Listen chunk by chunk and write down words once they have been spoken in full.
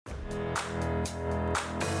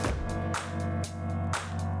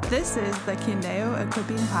This is the Kineo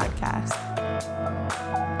Equipping Podcast.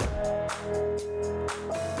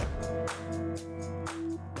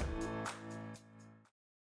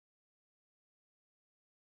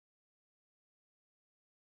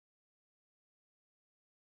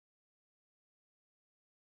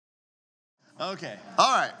 Okay.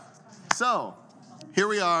 All right. So, here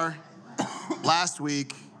we are. Last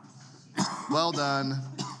week. Well done.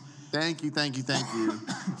 Thank you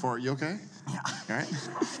for, you okay? Yeah. All right.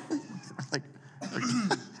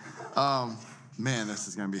 Man, this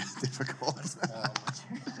is going to be difficult.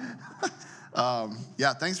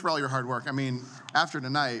 Yeah, thanks for all your hard work. I mean, after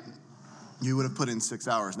tonight, you would have put in 6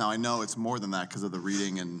 hours. Now, I know it's more than that because of the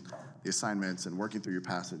reading and the assignments and working through your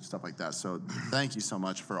passage, stuff like that. So thank you so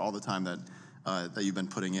much for all the time that you've been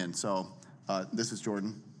putting in. So this is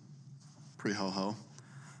Jordan. Pre-ho-ho.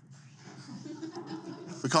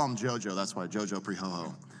 We call him JoJo. That's why, JoJo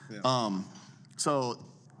Pre-ho-ho. Yeah. So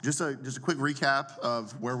just a quick recap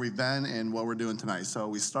of where we've been and what we're doing tonight. So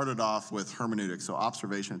we started off with hermeneutics, so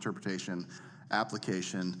observation, interpretation,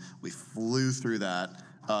 application. We flew through that.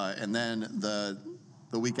 And then the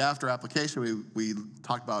week after application, we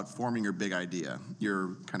talked about forming your big idea,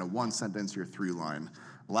 your kind of one sentence, your through line.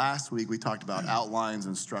 Last week, we talked about outlines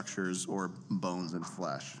and structures, or bones and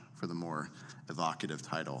flesh, for the more evocative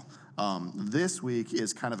title. This week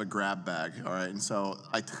is kind of a grab bag, all right? And so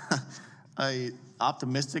I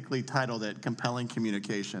optimistically titled it Compelling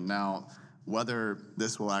Communication. Now, whether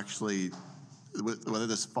this falls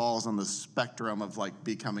on the spectrum of like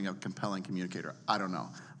becoming a compelling communicator, I don't know.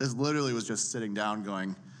 This literally was just sitting down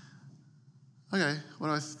going, okay, what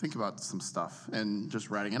do I think about some stuff? And just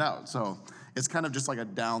writing it out. So it's kind of just like a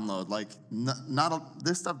download. Like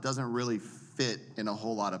this stuff doesn't really fit in a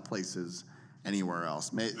whole lot of places anywhere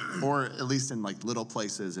else, or at least in like little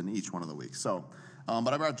places in each one of the weeks. So,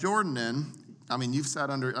 but I brought Jordan in. I mean, you've sat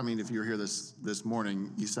under, if you were here this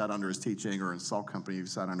morning, you sat under his teaching, or in Salt Company, you've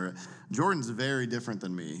sat under it. Jordan's very different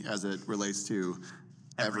than me as it relates to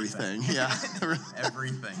everything. Yeah.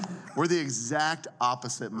 Everything. We're the exact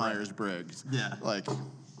opposite Myers-Briggs. Yeah. Like,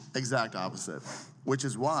 exact opposite. Which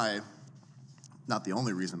is why, not the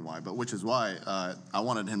only reason why, but which is why I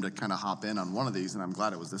wanted him to kind of hop in on one of these, and I'm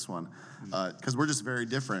glad it was this one, because we're just very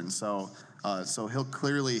different. So he'll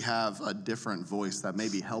clearly have a different voice that may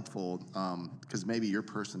be helpful, because maybe your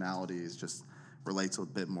personality is just relates a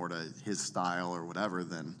bit more to his style or whatever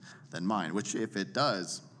than mine. Which, if it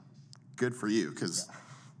does, good for you, because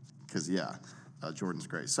Jordan's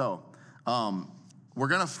great. So we're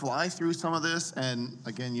gonna fly through some of this, and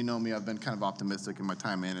again, you know me, I've been kind of optimistic in my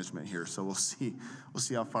time management here. So we'll see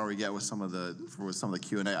how far we get with some of the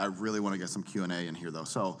Q&A. I really want to get some Q&A in here though.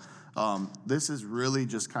 So this is really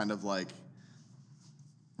just kind of like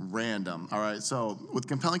random. All right. So with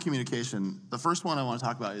compelling communication, the first one I want to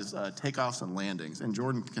talk about is takeoffs and landings, and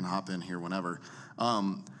Jordan can hop in here whenever.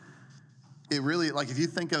 It really, like, if you're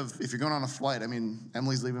going on a flight, I mean,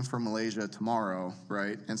 Emily's leaving for Malaysia tomorrow,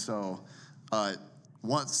 right? And so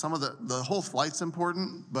some of the whole flight's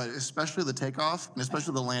important, but especially the takeoff and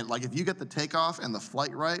especially the land. Like, if you get the takeoff and the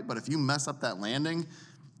flight right, but if you mess up that landing,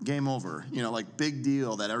 game over. You know, like, big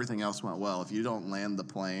deal that everything else went well. If you don't land the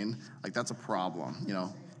plane, like, that's a problem. You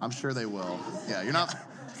know, I'm sure they will. Yeah, you're not.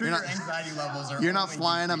 Your anxiety levels are. You're not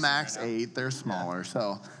flying a Max 8. They're smaller. Yeah.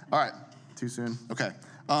 So, all right, too soon. Okay.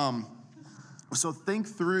 So think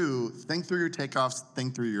through your takeoffs,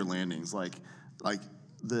 think through your landings.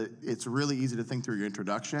 It's really easy to think through your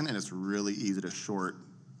introduction, and it's really easy to short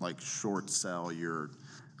sell your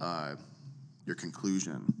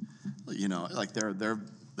conclusion. You know, like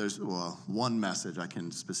there's one message I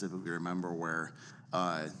can specifically remember where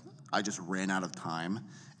I just ran out of time,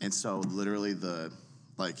 and so literally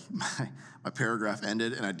my paragraph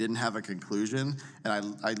ended, and I didn't have a conclusion,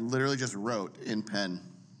 and I literally just wrote in pen,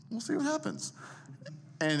 we'll see what happens.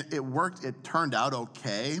 And it worked. It turned out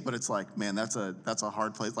okay, but it's like, man, that's a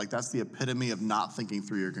hard place. Like, that's the epitome of not thinking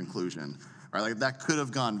through your conclusion, right? Like, that could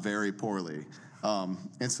have gone very poorly.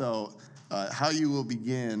 And so how you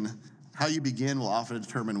begin will often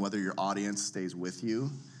determine whether your audience stays with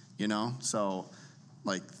you, you know? So,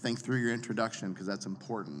 like, think through your introduction, because that's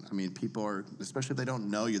important. I mean, people are, especially if they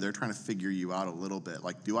don't know you, they're trying to figure you out a little bit.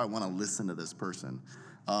 Like, do I want to listen to this person?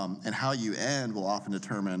 And how you end will often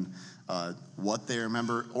determine what they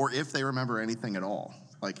remember, or if they remember anything at all.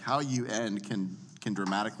 Like, how you end can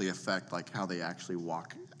dramatically affect like how they actually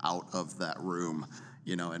walk out of that room,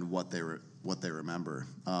 you know, and what they remember.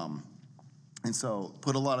 And so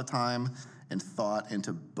put a lot of time and thought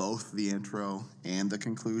into both the intro and the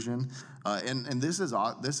conclusion. And this is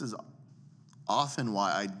often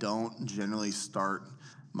why I don't generally start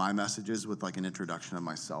my messages with like an introduction of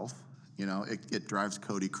myself. You know, it drives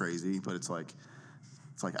Cody crazy, but it's like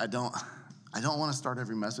I don't want to start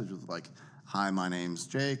every message with like, "Hi, my name's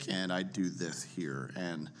Jake, and I do this here."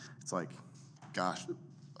 And it's like, gosh,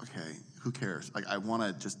 okay, who cares? Like, I want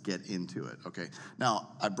to just get into it. Okay, now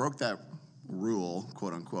I broke that rule,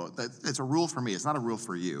 quote unquote. It's a rule for me. It's not a rule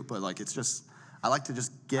for you, but like, it's just I like to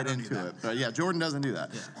just get into it. But yeah, Jordan doesn't do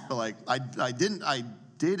that. Yeah. But like, I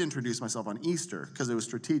did introduce myself on Easter because it was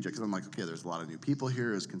strategic. Because I'm like, okay, there's a lot of new people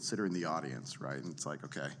here. Is considering the audience, right? And it's like,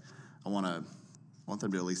 okay, I want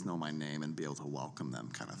them to at least know my name and be able to welcome them,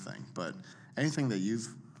 kind of thing. But anything that you've,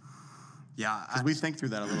 because we think through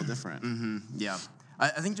that a little different. Mm-hmm, yeah. I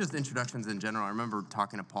think just introductions in general. I remember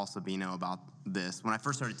talking to Paul Sabino about this when I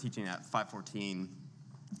first started teaching at 514,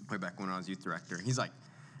 way back when I was youth director. He's like,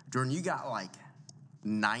 Jordan, you got like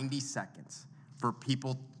 90 seconds for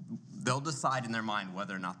people. They'll decide in their mind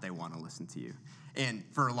whether or not they want to listen to you. And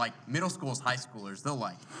for like middle schools, high schoolers, they'll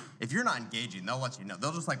like, if you're not engaging, they'll let you know.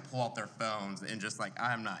 They'll just like pull out their phones and just like,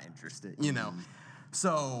 I'm not interested, you know?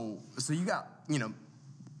 So you got, you know,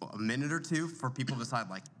 a minute or two for people to decide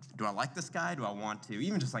like, do I like this guy? Do I want to?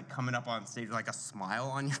 Even just like coming up on stage with like a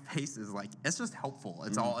smile on your face is like, it's just helpful.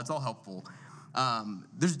 It's all helpful.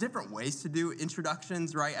 There's different ways to do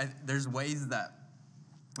introductions, right? There's ways that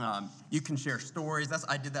you can share stories.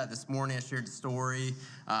 I did that this morning. I shared a story.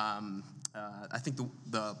 I think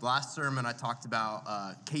the last sermon I talked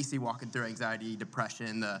about Casey walking through anxiety,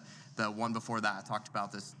 depression. The one before that I talked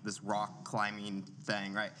about this rock climbing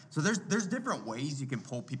thing, right? So there's different ways you can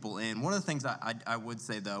pull people in. One of the things I would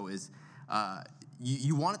say though is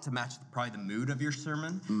you want it to match probably the mood of your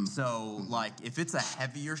sermon. So like if it's a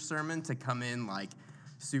heavier sermon, to come in like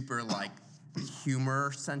super like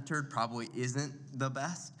humor centered probably isn't the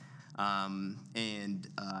best, and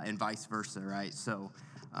vice versa, right? So.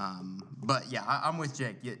 But yeah, I'm with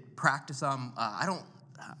Jake. Practice them.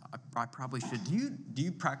 I probably should. Do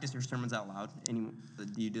you practice your sermons out loud?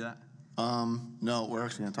 Do you do that? No, we're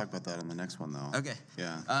actually gonna talk about that in the next one though. Okay.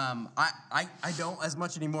 Yeah. I don't as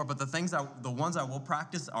much anymore, but the ones I will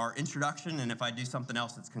practice are introduction, and if I do something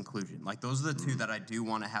else, it's conclusion. Like those are the two that I do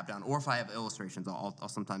want to have down. Or if I have illustrations, I'll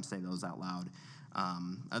sometimes say those out loud.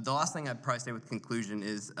 The last thing I'd probably say with conclusion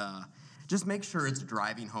is just make sure it's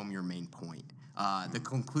driving home your main point. The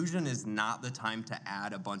conclusion is not the time to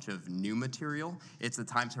add a bunch of new material. It's the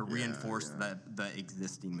time to reinforce the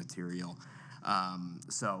existing material.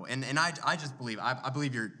 So I just believe, I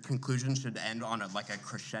believe your conclusion should end on a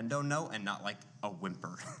crescendo note and not like a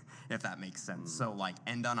whimper, if that makes sense. So like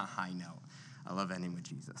end on a high note. I love ending with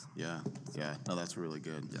Jesus. Yeah. No, that's really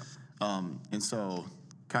good. Yeah. And so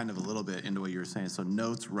kind of a little bit into what you were saying. So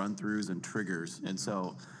notes, run-throughs, and triggers. And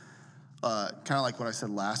so kind of like what I said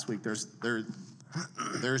last week,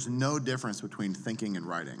 there's no difference between thinking and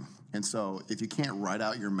writing. And so if you can't write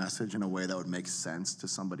out your message in a way that would make sense to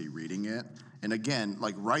somebody reading it, and again,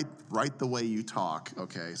 like write the way you talk,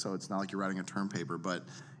 okay? So it's not like you're writing a term paper, but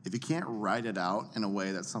if you can't write it out in a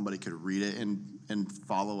way that somebody could read it and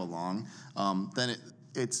follow along, then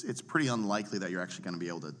it's pretty unlikely that you're actually gonna be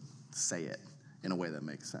able to say it in a way that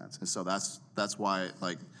makes sense. And so that's why,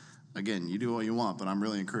 like, again, you do what you want, but I'm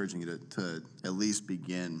really encouraging you to at least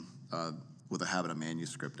begin with a habit of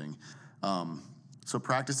manuscripting. So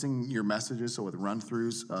practicing your messages, so with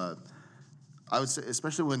run-throughs, I would say,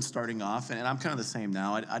 especially when starting off, and I'm kind of the same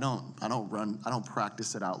now. I don't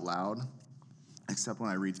practice it out loud, except when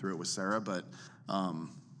I read through it with Sarah. But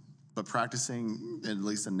practicing, at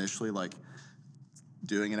least initially, like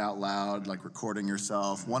doing it out loud, like recording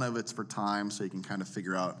yourself. One of it's for time, so you can kind of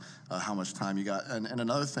figure out how much time you got. And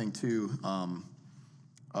another thing too,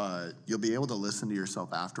 you'll be able to listen to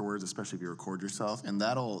yourself afterwards, especially if you record yourself, and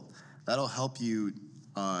that'll help you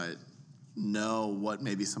know what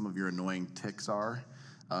maybe some of your annoying tics are.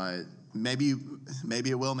 Maybe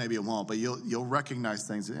it will, maybe it won't, but you'll recognize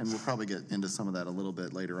things, and we'll probably get into some of that a little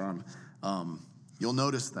bit later on. You'll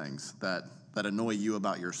notice things that annoy you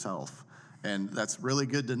about yourself, and that's really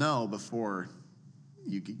good to know before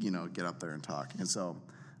you get up there and talk. And so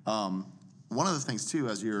one of the things too,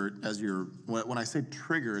 when I say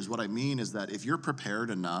triggers, what I mean is that if you're prepared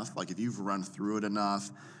enough, like if you've run through it enough,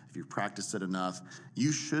 if you've practiced it enough,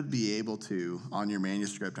 you should be able to, on your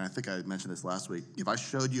manuscript, and I think I mentioned this last week, if I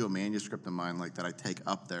showed you a manuscript of mine like that I take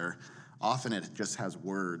up there, often it just has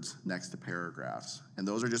words next to paragraphs. And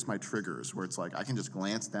those are just my triggers, where it's like I can just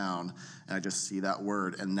glance down and I just see that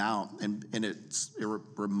word, and now, and it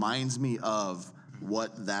reminds me of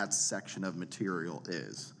what that section of material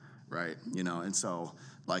is. Right, and so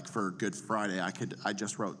like for Good Friday, I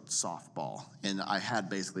just wrote softball, and I had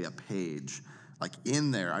basically a page like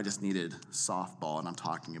in there, I just needed softball, and I'm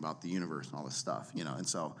talking about the universe and all this stuff, and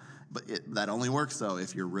so, but that only works though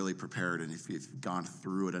if you're really prepared and if you've gone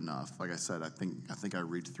through it enough. Like I said, I think I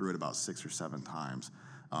read through it about 6 or 7 times.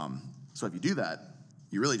 So if you do that,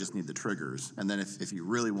 you really just need the triggers. And then if you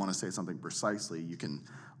really want to say something precisely, you can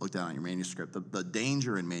look down at your manuscript. The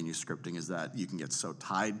danger in manuscripting is that you can get so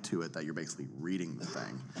tied to it that you're basically reading the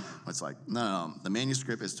thing. It's like, no, the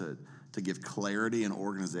manuscript is to give clarity and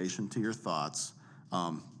organization to your thoughts,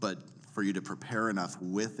 but for you to prepare enough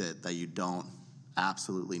with it that you don't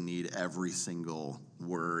absolutely need every single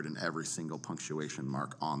word and every single punctuation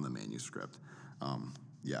mark on the manuscript.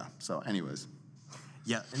 So anyways.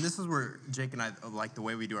 Yeah, and this is where Jake and I, like, the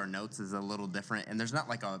way we do our notes is a little different, and there's not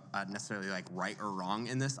like a necessarily like right or wrong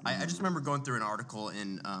in this. I just remember going through an article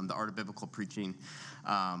in the Art of Biblical Preaching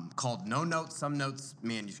called "No Notes, Some Notes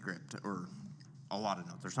Manuscript," or a lot of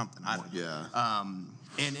notes or something. I don't know. Yeah.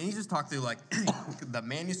 And he just talked through like the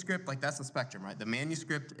manuscript, like that's the spectrum, right? The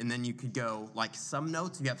manuscript, and then you could go like some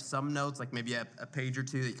notes. You have some notes, like maybe a page or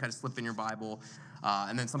two that you kind of slip in your Bible,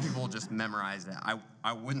 and then some people will just memorize it.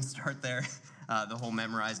 I wouldn't start there. The whole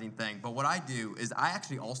memorizing thing. But what I do is I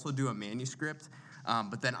actually also do a manuscript,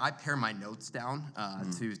 but then I pare my notes down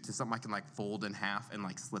to something I can like fold in half and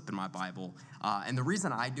like slip in my Bible. And the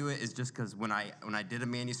reason I do it is just because when I did a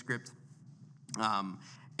manuscript,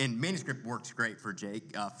 and manuscript works great for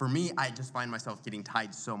Jake. For me, I just find myself getting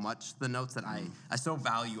tied so much to the notes that I so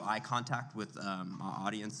value eye contact with my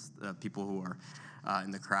audience, people who are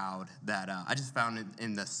in the crowd, that I just found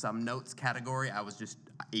in the some notes category, I was just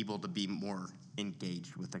able to be more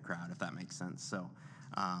engaged with the crowd, if that makes sense. So,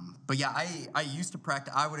 but yeah, I used to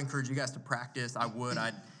practice. I would encourage you guys to practice.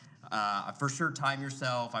 I'd for sure time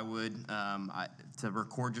yourself. I would to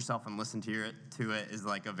record yourself and listen to it is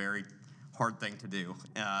like a very hard thing to do.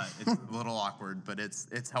 It's a little awkward, but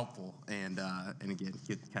it's helpful, and again,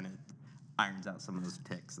 it kind of irons out some of those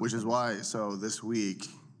ticks. Which is why, so this week,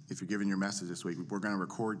 if you're giving your message this week, we're going to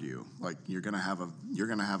record you. Like you're going to have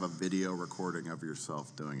a video recording of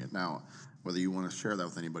yourself doing it. Now, whether you want to share that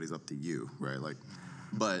with anybody is up to you, right? Like,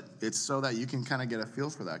 but it's so that you can kind of get a feel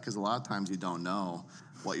for that, because a lot of times you don't know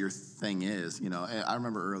what your thing is. I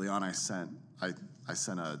remember early on I sent a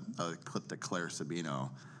clip to Claire Sabino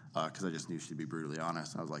because I just knew she'd be brutally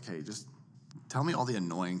honest. I was like, hey, just tell me all the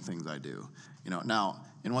annoying things I do. Now,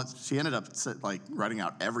 and what she ended up like writing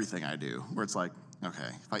out everything I do, where it's like, okay,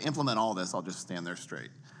 if I implement all this, I'll just stand there straight,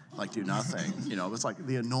 like do nothing. It's like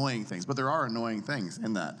the annoying things, but there are annoying things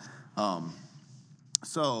in that.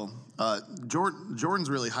 Jordan's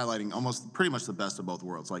really highlighting almost pretty much the best of both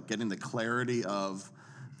worlds, like getting the clarity of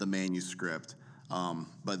the manuscript,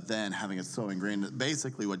 but then having it so ingrained.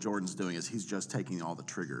 Basically, what Jordan's doing is he's just taking all the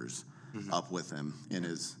triggers up with him in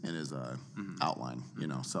his outline.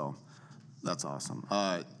 So that's awesome.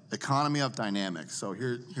 Economy of dynamics. So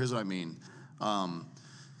here's what I mean.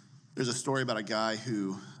 There's a story about a guy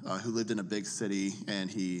who lived in a big city, and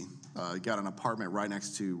he got an apartment right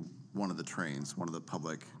next to one of the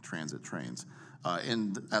public transit trains.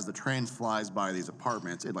 And as the train flies by these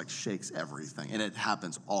apartments, it like shakes everything, and it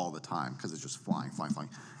happens all the time because it's just flying.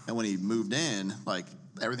 And when he moved in, like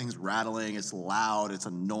everything's rattling, it's loud, it's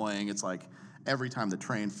annoying. It's like every time the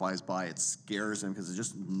train flies by, it scares him because it's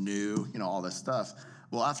just new, all this stuff.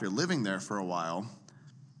 Well, after living there for a while,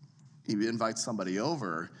 he invites somebody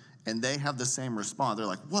over, and they have the same response. They're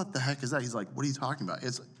like, what the heck is that? He's like, what are you talking about?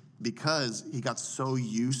 It's because he got so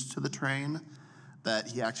used to the train that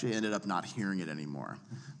he actually ended up not hearing it anymore.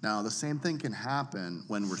 Now, the same thing can happen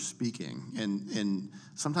when we're speaking. And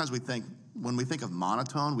sometimes when we think of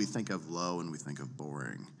monotone, we think of low and we think of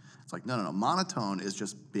boring. It's like, no. Monotone is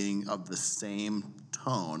just being of the same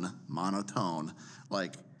tone, monotone,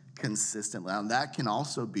 like consistently. And that can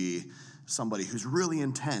also be somebody who's really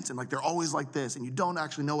intense and like they're always like this, and you don't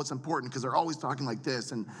actually know what's important because they're always talking like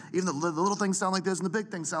this, and even the little things sound like this and the big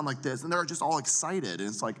things sound like this, and they're just all excited. And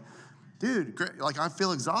it's like, dude, great. Like I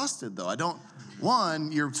feel exhausted though.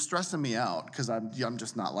 One, you're stressing me out because I'm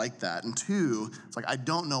just not like that, and two, it's like I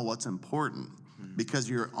don't know what's important because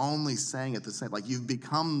you're only saying it the same. Like you've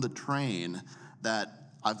become the train that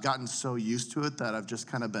I've gotten so used to it that I've just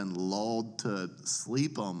kind of been lulled to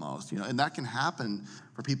sleep almost, and that can happen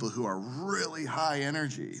for people who are really high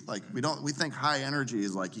energy. Like we think high energy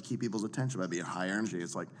is like you keep people's attention by being high energy.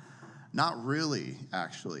 It's like, not really,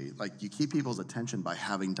 actually. Like you keep people's attention by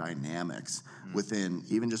having dynamics within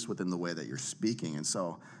the way that you're speaking. And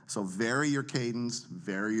so vary your cadence,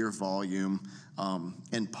 vary your volume,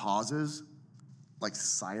 and pauses, like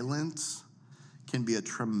silence, can be a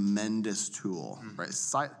tremendous tool, right?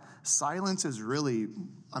 Silence is really,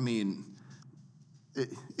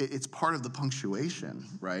 it's part of the punctuation,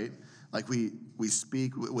 right? Like we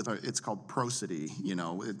speak with our, it's called prosody, you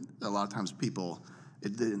know. A lot of times people,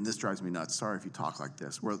 and this drives me nuts. Sorry if you talk like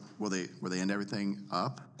this. Where they end everything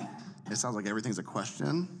up. It sounds like everything's a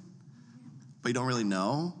question, but you don't really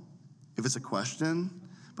know if it's a question.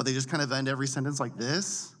 But they just kind of end every sentence like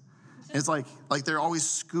this. And it's like they're always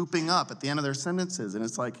scooping up at the end of their sentences, and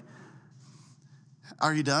it's like,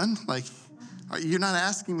 are you done? Like, you're not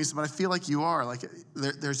asking me, but I feel like you are. Like,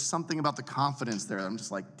 there's something about the confidence there. I'm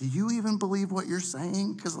just like, do you even believe what you're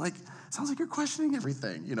saying? Because, like, it sounds like you're questioning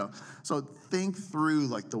everything, you know? So think through,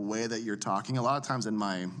 like, the way that you're talking. A lot of times in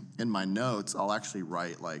my notes, I'll actually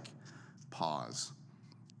write, like, pause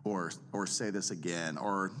or say this again.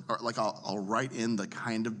 Or like, I'll write in the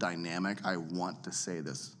kind of dynamic I want to say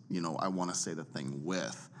this, you know, I want to say the thing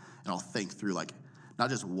with. And I'll think through, like, not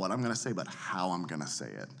just what I'm going to say, but how I'm going to say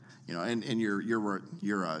it. You know, and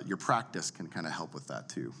your practice can kind of help with that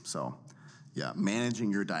too. So, yeah, managing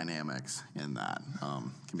your dynamics in that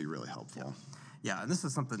can be really helpful. Yeah, and this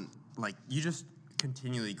is something, like, you just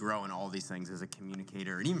continually grow in all these things as a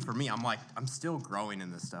communicator. And even for me, I'm still growing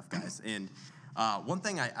in this stuff, guys. And one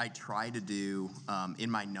thing I try to do in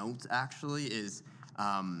my notes, actually, is,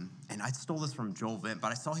 and I stole this from Joel Vint,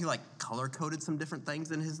 but I saw he, like, color-coded some different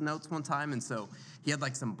things in his notes one time. And so he had,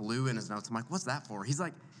 like, some blue in his notes. I'm like, what's that for? He's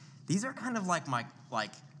like, these are kind of like my,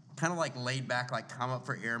 like, kind of like laid back, like, come up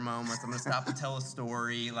for air moments. I'm going to stop and tell a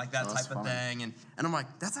story, like that type of thing. And I'm like,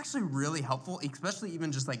 that's actually really helpful, especially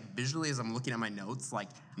even just, like, visually as I'm looking at my notes. Like,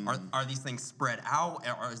 are these things spread out,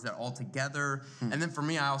 or is that all together? And then for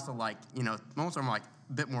me, I also, like, you know, moments where I'm, like,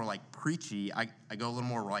 a bit more, like, preachy, I go a little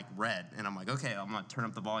more, like, red. And I'm like, okay, I'm going to turn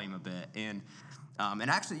up the volume a bit. And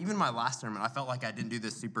actually, even my last sermon, I felt like I didn't do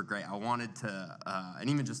this super great. I wanted to, and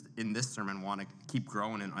even just in this sermon, want to keep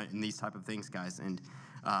growing in these type of things, guys. And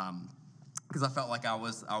because I felt like I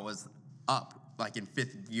was up, like, in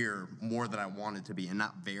fifth gear more than I wanted to be, and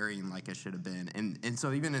not varying like I should have been. And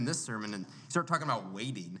so even in this sermon, and you start talking about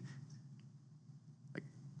waiting, like,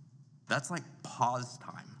 that's like pause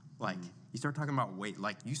time. Like, you start talking about wait,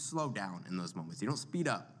 like, you slow down in those moments. You don't speed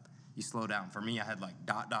up. You slow down. For me, I had, like, ...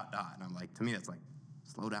 And I'm like, to me, that's like,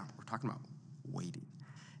 slow down. We're talking about waiting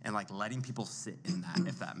and, like, letting people sit in that,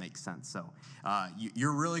 if that makes sense. So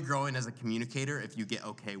you're really growing as a communicator if you get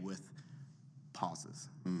okay with pauses.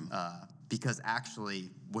 Because actually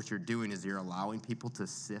what you're doing is you're allowing people to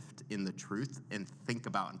sift in the truth and think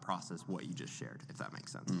about and process what you just shared, if that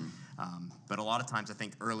makes sense. But a lot of times I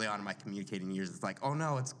think early on in my communicating years, it's like, oh,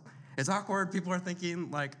 no, it's awkward. People are thinking,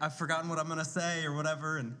 like, I've forgotten what I'm going to say or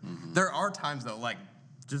whatever. And there are times, though, like,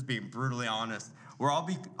 just being brutally honest, where I'll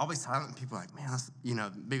be silent and people are like, man, that's, you know,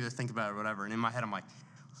 maybe they're thinking about it or whatever. And in my head, I'm like,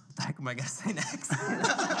 what the heck am I going to say next?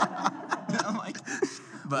 And I'm like,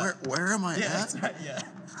 but Where am I at? That's right, yeah.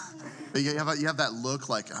 But you have that look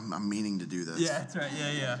like, I'm meaning to do this. Yeah, that's right,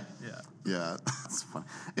 yeah. Yeah, that's fun.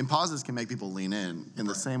 And pauses can make people lean in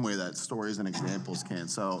the same way that stories and examples can.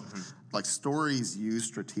 So, like, stories used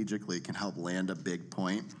strategically can help land a big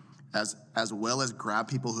point, as well as grab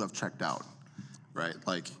people who have checked out, right?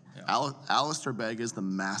 Like, Alistair Begg is the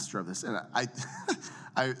master of this, and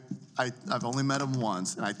I've only met him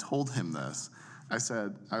once, and I told him this. I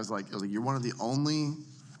was like, you're one of the only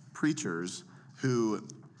preachers who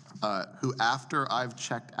after I've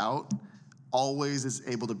checked out, always is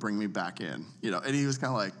able to bring me back in, you know. And he was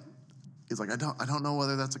kind of like, he's like, I don't know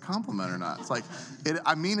whether that's a compliment or not. It's like,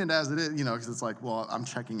 I mean it as it is, you know, because it's like, well, I'm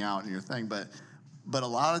checking out in your thing, but a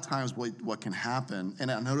lot of times what can happen,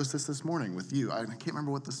 and I noticed this morning with you. I can't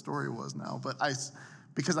remember what the story was now, but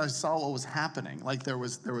because I saw what was happening. Like, there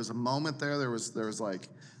was a moment there. There was like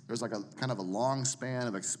a kind of a long span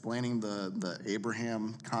of explaining the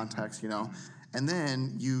Abraham context, you know, and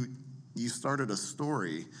then you started a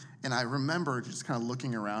story. And I remember just kind of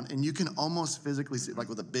looking around, and you can almost physically see it, like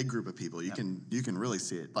with a big group of people, you can really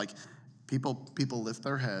see it. Like, people lift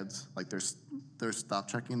their heads, like they're stop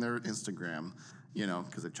checking their Instagram, you know,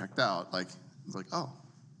 because they checked out. Like, it's like, oh,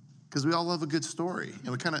 because we all love a good story,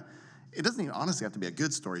 and we kind of. It doesn't even honestly have to be a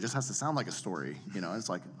good story. It just has to sound like a story, you know. It's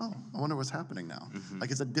like, oh, I wonder what's happening now.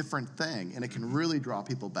 Like, it's a different thing, and it can really draw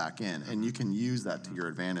people back in, and you can use that to your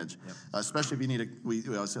advantage. Especially if you need to. We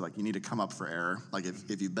always say, like, you need to come up for air. Like,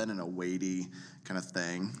 if you've been in a weighty kind of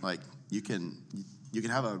thing, like, you can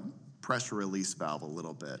have a pressure release valve a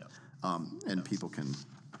little bit, and people can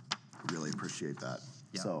really appreciate that.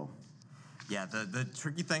 So. Yeah, the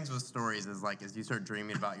tricky things with stories is, like, as you start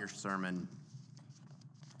dreaming about your sermon,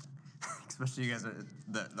 especially you guys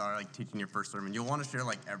that are like teaching your first sermon, you'll want to share,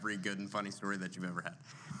 like, every good and funny story that you've ever had.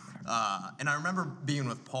 And I remember being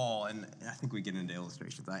with Paul, and I think we get into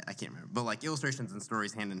illustrations. I can't remember, but like illustrations and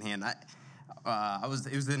stories hand in hand. It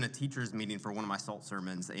was in a teacher's meeting for one of my SALT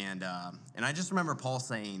sermons, and I just remember Paul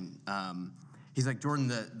saying, he's like, Jordan,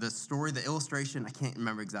 the story, the illustration, I can't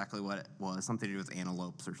remember exactly what it was, something to do with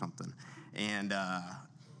antelopes or something, and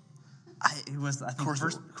it was, I think,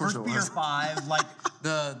 First Peter 5, like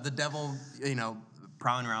the devil,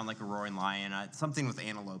 prowling around like a roaring lion, something with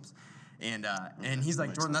antelopes. And he's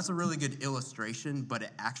like, Jordan, that's a really good illustration, but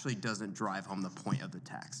it actually doesn't drive home the point of the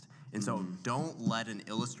text. And so don't let an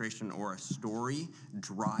illustration or a story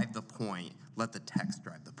drive the point. Let the text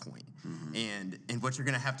drive the point. And what you're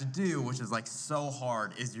going to have to do, which is like so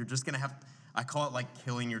hard, is you're just going to have, I call it like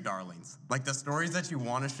killing your darlings. Like the stories that you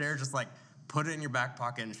want to share, just like put it in your back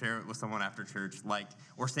pocket and share it with someone after church,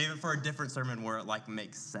 or save it for a different sermon where it like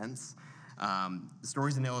makes sense.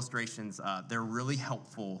 Stories and illustrations, they're really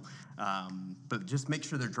helpful, but just make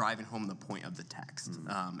sure they're driving home the point of the text,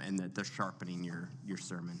 and that they're sharpening your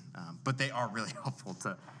sermon. But they are really helpful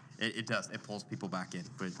it pulls people back in,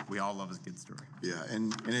 but we all love a good story. Yeah,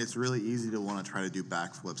 and it's really easy to want to try to do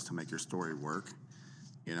backflips to make your story work,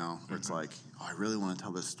 where it's like, oh, I really want to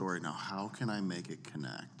tell this story. Now, how can I make it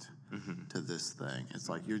connect to this thing? It's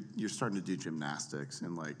like you're starting to do gymnastics,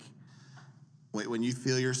 and like, when you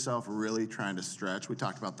feel yourself really trying to stretch, we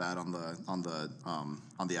talked about that on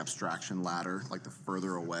the abstraction ladder. Like the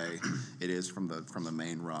further away it is from the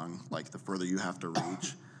main rung, like the further you have to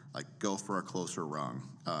reach, like go for a closer rung.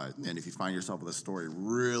 And if you find yourself with a story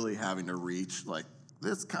really having to reach, like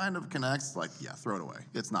this kind of connects, like throw it away.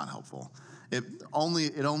 It's not helpful. It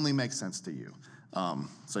only makes sense to you.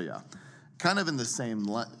 So yeah, kind of in the same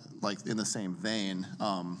vein.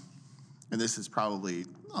 And this is probably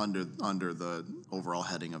under the overall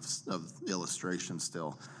heading of illustration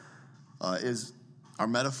still, is our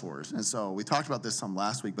metaphors. And so we talked about this some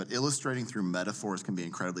last week, but illustrating through metaphors can be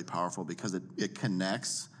incredibly powerful because it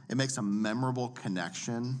connects, it makes a memorable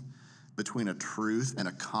connection between a truth and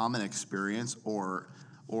a common experience or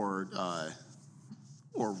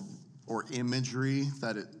imagery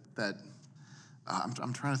that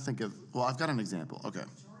I'm trying to think of. Well, I've got an example. Okay.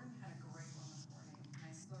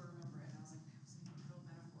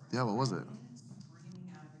 Yeah, what was it?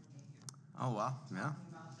 Oh, wow. Yeah.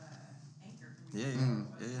 Yeah.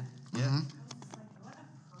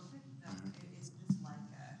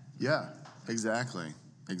 Yeah, exactly.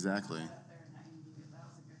 And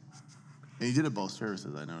you did it both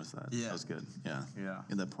services, I noticed that. Yeah. That was good. Yeah. Yeah.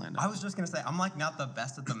 In that planned I was just going to say, I'm like not the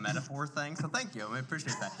best at the metaphor thing, so thank you. I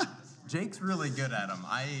appreciate that. Jake's really good at them.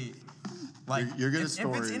 You're good at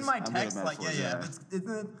stories. If it's in my I'm good at text, metaphors, if it's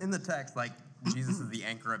in the text, like, Jesus is the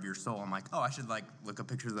anchor of your soul. I'm like, I should look up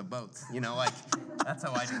pictures of boats. That's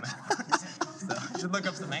how I do that. So I should look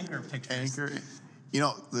up some anchor pictures. Anchor.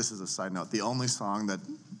 This is a side note. The only song that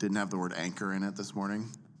didn't have the word anchor in it this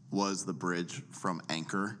morning was the bridge from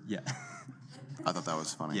Anchor. Yeah. I thought that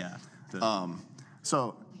was funny. Yeah.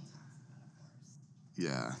 So.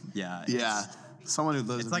 Yeah. Yeah. Someone who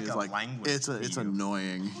lives it's with me like is a like, language it's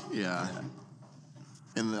annoying. Yeah.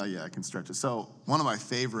 And I can stretch it. So one of my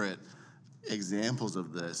favorite examples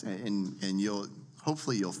of this, and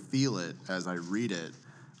hopefully you'll feel it as I read it.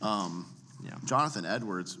 Jonathan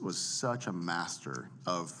Edwards was such a master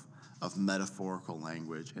of metaphorical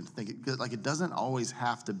language, and it doesn't always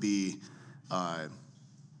have to be.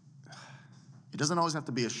 It doesn't always have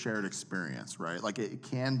to be a shared experience, right? Like it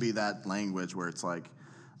can be that language where it's like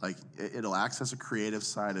it'll access a creative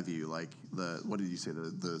side of you, like what did you say,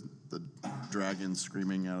 the dragon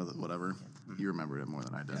screaming out of the whatever. You remember it more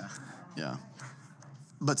than I did. Yeah.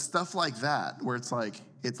 But stuff like that, where it's like,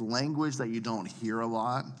 it's language that you don't hear a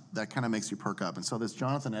lot, that kind of makes you perk up. And so this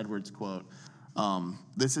Jonathan Edwards quote,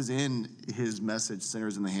 this is in his message,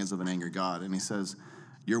 Sinners in the Hands of an Angry God. And he says,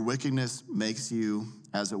 your wickedness makes you,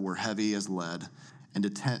 as it were, heavy as lead, and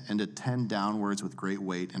to tend downwards with great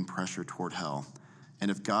weight and pressure toward hell.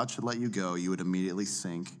 And if God should let you go, you would immediately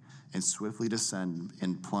sink and swiftly descend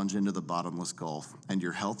and plunge into the bottomless gulf. And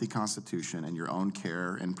your healthy constitution and your own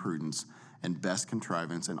care and prudence and best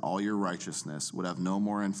contrivance and all your righteousness would have no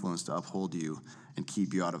more influence to uphold you and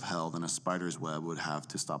keep you out of hell than a spider's web would have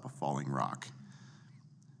to stop a falling rock.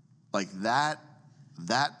 Like that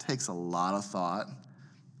takes a lot of thought,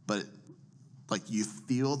 but like you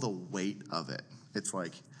feel the weight of it. It's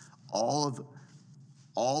like all of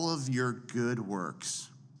your good works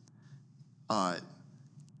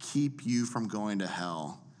keep you from going to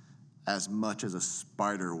hell as much as a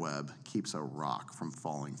spider web keeps a rock from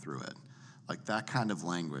falling through it. Like that kind of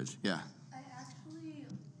language. Yeah. I actually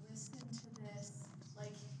listened to this,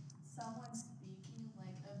 like someone speaking,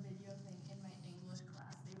 like a video thing in my English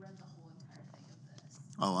class. They read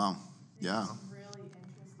Oh, wow. Yeah. It was really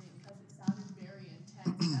interesting because it sounded very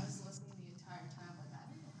intense. And I was listening the entire time, like, I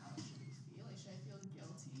don't know how I should be feeling. Should I feel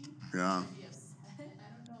guilty? Yeah. Should I be upset?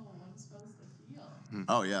 I don't know what I'm supposed to feel.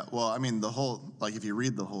 Oh, yeah. Well, I mean, if you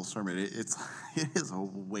read the whole sermon, it is a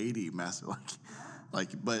weighty message.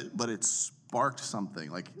 But it sparked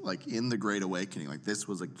something, like in the Great Awakening. Like, this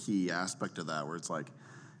was a key aspect of that, where it's like,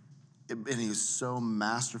 and he was so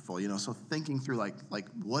masterful, so thinking through like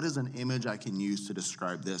what is an image I can use to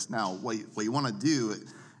describe this. Now, what you want to do,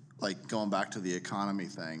 like going back to the economy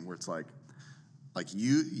thing, where it's like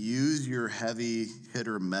you use your heavy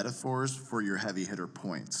hitter metaphors for your heavy hitter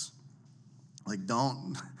points. Like,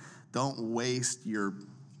 don't waste your,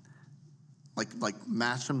 like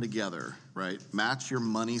match them together, right? Match your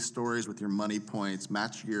money stories with your money points.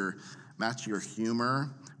 Match your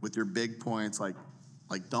humor with your big points. Like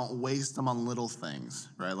don't waste them on little things,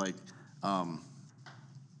 right? Like,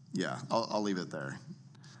 yeah, I'll leave it there.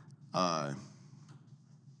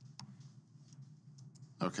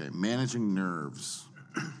 Okay, managing nerves.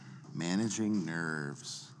 Managing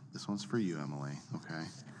nerves. This one's for you, Emily. Okay.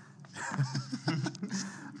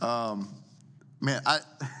 Man,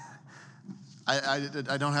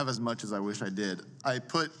 I don't have as much as I wish I did.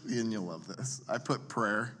 And you'll love this, I put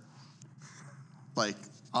prayer. Like,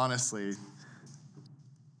 honestly,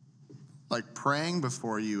 like praying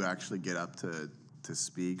before you actually get up to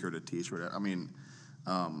speak or to teach or whatever. I mean,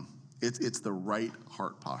 it's the right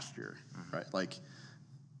heart posture, right? Like,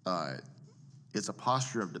 it's a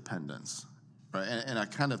posture of dependence, right? And I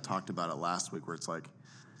kind of talked about it last week, where it's like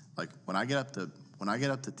when I get up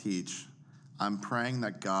to teach, I'm praying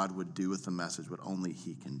that God would do with the message what only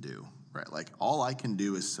He can do, right? Like, all I can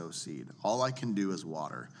do is sow seed. All I can do is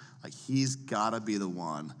water. Like, He's got to be the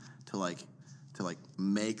one to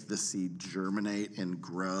make the seed germinate and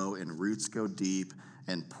grow, and roots go deep,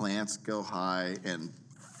 and plants go high, and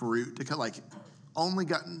fruit to come. Like, only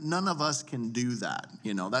God. None of us can do that.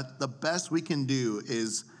 That the best we can do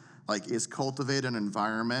is cultivate an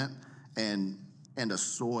environment and a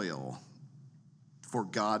soil for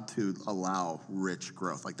God to allow rich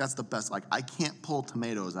growth. Like, that's the best. Like, I can't pull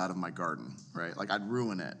tomatoes out of my garden, right? Like, I'd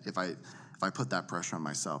ruin it if I put that pressure on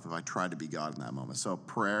myself, if I tried to be God in that moment. So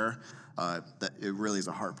prayer, that it really is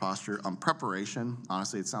a heart posture. Preparation,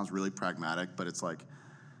 honestly, it sounds really pragmatic, but it's like,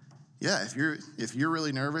 yeah, if you're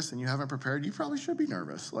really nervous and you haven't prepared, you probably should be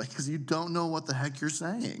nervous, like, because you don't know what the heck you're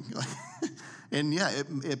saying. And yeah,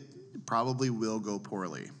 it probably will go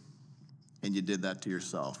poorly. And you did that to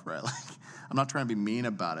yourself, right? Like, I'm not trying to be mean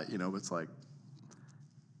about it, but it's like,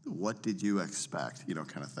 what did you expect,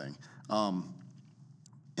 kind of thing.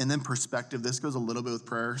 And then perspective. This goes a little bit with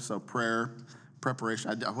prayer. So prayer,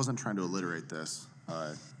 preparation. I wasn't trying to alliterate this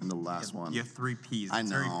in the last one. You have 3 Ps. I It's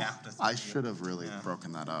know. very Baptist. I should have really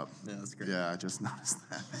broken that up. Yeah, that's great. Yeah, I just noticed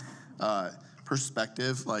that.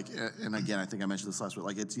 Perspective, like, and again, I think I mentioned this last week.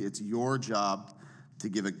 Like, it's your job to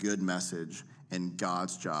give a good message, and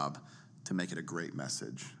God's job to make it a great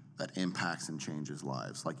message that impacts and changes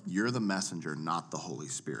lives. Like, you're the messenger, not the Holy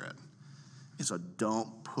Spirit. And so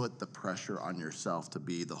don't put the pressure on yourself to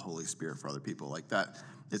be the Holy Spirit for other people. Like that,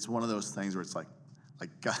 it's one of those things where it's like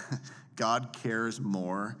God cares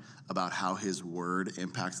more about how His word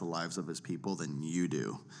impacts the lives of His people than you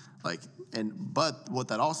do. But what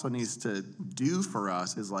that also needs to do for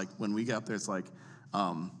us is, like, when we get up there, it's like,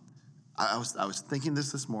 I was thinking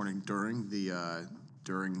this morning during the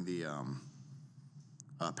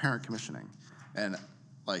parent commissioning, and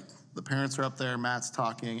like the parents are up there, Matt's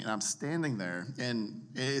talking, and I'm standing there, and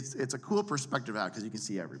it's a cool perspective out because you can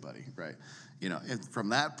see everybody, right? And from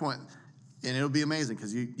that point, and it'll be amazing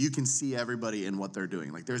because you can see everybody in what they're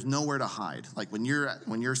doing. Like, there's nowhere to hide. Like, when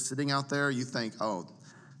you're sitting out there, you think, oh,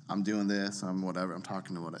 I'm doing this, I'm whatever, I'm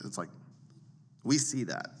talking to whatever. It's like, we see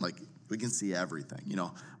that. Like, we can see everything,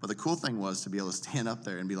 But the cool thing was to be able to stand up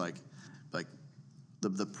there and be like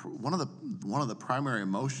one of the primary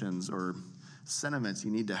emotions or sentiments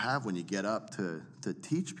you need to have when you get up to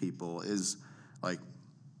teach people is, like,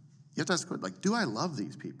 you have to ask, like, do I love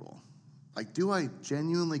these people? Like, do I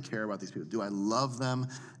genuinely care about these people? Do I love them?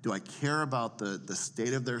 Do I care about the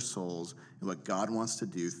state of their souls and what God wants to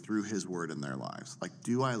do through His word in their lives? Like,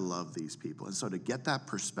 do I love these people? And so to get that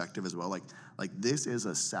perspective as well, like this is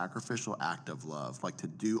a sacrificial act of love. Like, to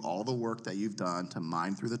do all the work that you've done to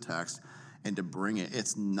mine through the text and to bring it.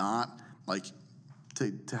 It's not like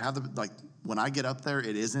to have when I get up there,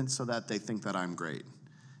 it isn't so that they think that I'm great.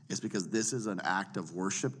 It's because this is an act of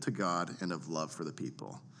worship to God and of love for the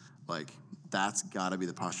people. Like, that's got to be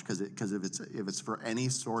the posture, because if it's for any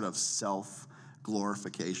sort of self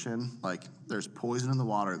glorification, like there's poison in the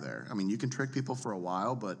water there. I mean, you can trick people for a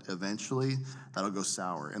while, but eventually that'll go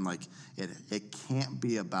sour. And like it can't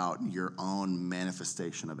be about your own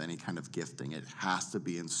manifestation of any kind of gifting. It has to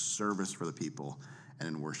be in service for the people and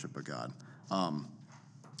in worship of God.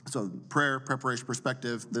 So prayer, preparation,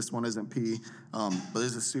 perspective, this one isn't P, but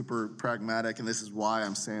this is super pragmatic, and this is why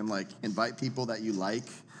I'm saying, like, invite people that you like,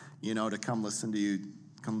 you know, to come listen to you,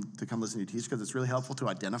 come listen to you teach, because it's really helpful to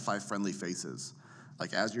identify friendly faces.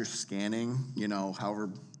 Like, as you're scanning, you know, however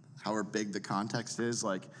big the context is,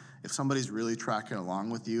 like, if somebody's really tracking along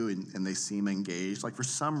with you and they seem engaged, like, for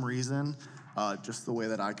some reason, just the way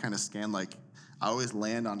that I kind of scan, like, I always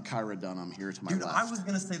land on Kyra Dunham here to my Dude, left. I was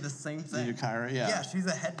gonna say the same thing. You do Kyra? Yeah. Yeah, she's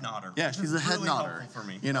a head nodder. Yeah, she's a head really nodder helpful for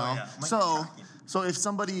me. You know, Oh, yeah. I'm like, so if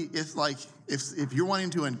somebody, if you're wanting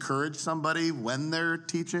to encourage somebody when they're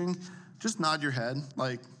teaching, just nod your head.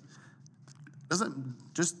 Like,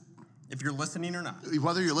 if you're listening or not.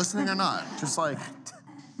 whether you're listening or not, just like,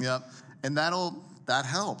 yep, and that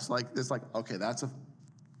helps. Like, it's like, okay,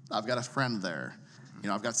 I've got a friend there. You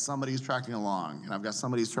know, I've got somebody who's tracking along, and I've got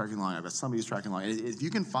somebody who's tracking along, I've got somebody who's tracking along. And if you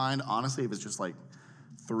can find, honestly, if it's just like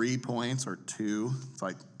 3 points or 2, it's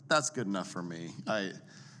like, that's good enough for me.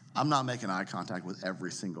 I'm not making eye contact with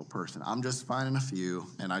every single person. I'm just finding a few,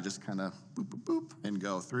 and I just kind of boop, boop, boop, and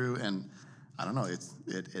go through. And I don't know,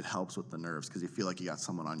 it helps with the nerves because you feel like you got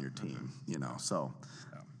someone on your team, you know. So,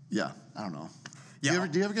 yeah, I don't know. Yeah.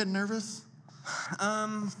 Do you ever get nervous?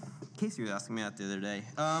 Casey was asking me that the other day.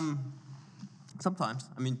 Sometimes,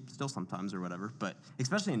 I mean, still sometimes or whatever, but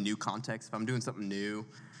especially in new context, if I'm doing something new,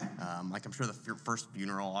 like I'm sure the first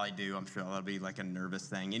funeral I do, I'm sure that'll be like a nervous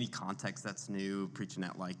thing. Any context that's new, preaching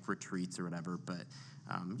at like retreats or whatever, but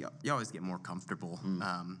you always get more comfortable.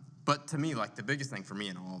 But to me, like the biggest thing for me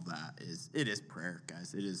in all of that is prayer,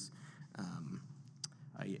 guys. It is,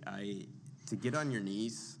 to get on your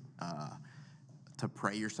knees, to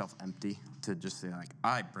pray yourself empty, to just say like,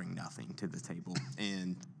 I bring nothing to the table,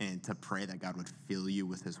 and to pray that God would fill you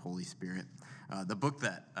with his Holy Spirit. The book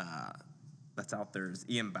that's out there is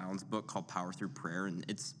Ian Bound's book called Power Through Prayer, and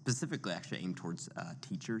it's specifically actually aimed towards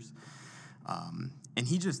teachers. And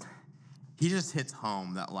he just hits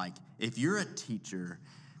home that like, if you're a teacher,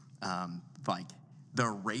 like the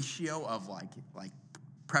ratio of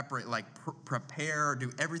prepare,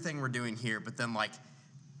 do everything we're doing here, but then like,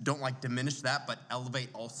 don't like diminish that, but elevate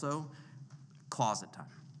also closet time.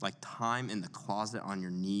 Like time in the closet on your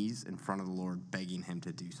knees in front of the Lord, begging him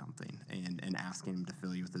to do something and asking him to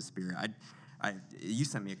fill you with his Spirit. You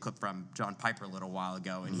sent me a clip from John Piper a little while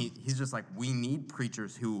ago, and he's just like, we need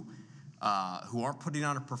preachers who aren't putting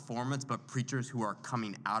on a performance, but preachers who are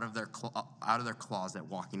coming out of their closet,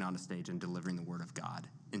 walking on a stage and delivering the word of God,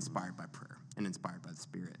 inspired by prayer and inspired by the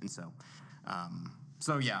Spirit. And so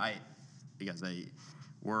yeah,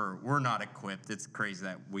 We're not equipped. It's crazy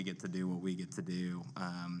that we get to do what we get to do.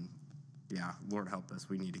 Yeah, Lord help us.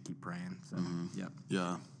 We need to keep praying. So, Yep.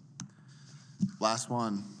 Yeah. Last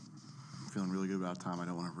one. I'm feeling really good about time. I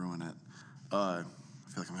don't want to ruin it. I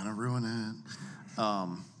feel like I'm going to ruin it.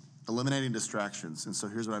 Eliminating distractions. And so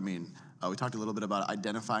here's what I mean. We talked a little bit about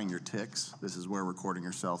identifying your tics. This is where recording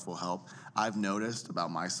yourself will help. I've noticed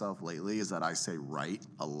about myself lately is that I say right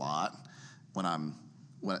a lot on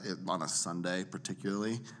a Sunday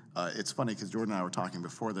particularly. It's funny because Jordan and I were talking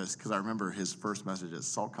before this because I remember his first message at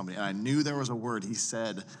Salt Company, and I knew there was a word he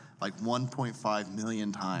said like 1.5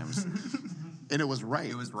 million times. And it was right.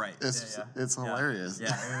 It was right. It's hilarious.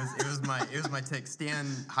 Yeah, it was my take. Stan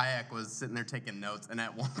Hayek was sitting there taking notes, and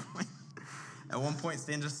at one point,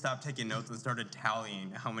 Stan just stopped taking notes and started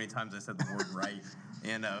tallying how many times I said the word right,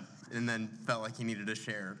 and then felt like he needed to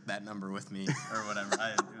share that number with me or whatever.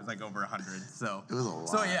 It was like over 100. So it was a lot.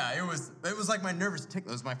 So yeah, it was like my nervous tick.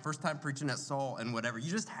 It was my first time preaching at Salt and whatever. You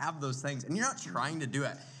just have those things, and you're not trying to do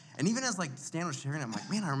it. And even as like Stan was sharing, I'm like,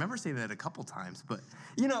 man, I remember saying that a couple times, but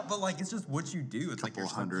like it's just what you do. It's like you're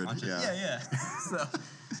hundred, yeah. So,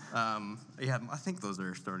 I think those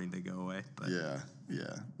are starting to go away. But Yeah,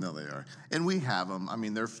 no, they are, and we have them. I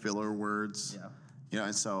mean, they're filler words. Yeah.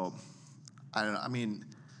 And so I don't know. I mean,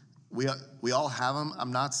 we all have them.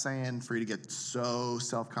 I'm not saying for you to get so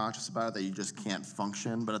self-conscious about it that you just can't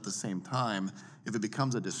function, but at the same time, if it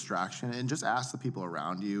becomes a distraction, and just ask the people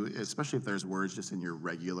around you, especially if there's words just in your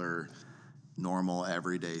regular, normal,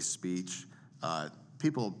 everyday speech,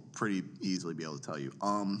 people pretty easily be able to tell you.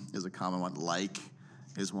 Is a common one. Like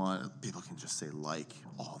is one. People can just say like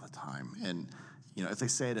all the time. And, if they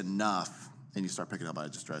say it enough and you start picking up on it,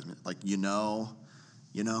 it just drives me. Like, all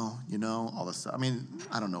this stuff. I mean,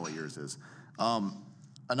 I don't know what yours is.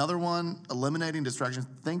 Another one, eliminating distractions.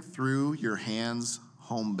 Think through your hands'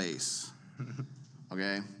 home base.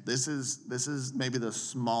 Okay, this is maybe the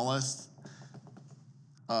smallest,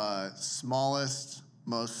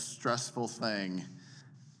 most stressful thing.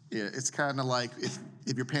 Yeah, it's kind of like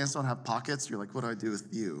if your pants don't have pockets, you're like, what do I do with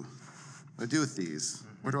you? What do I do with these?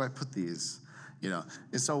 Where do I put these? You know,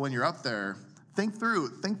 and so when you're up there, think through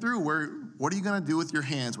what are you gonna do with your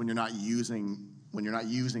hands when you're not using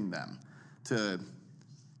them to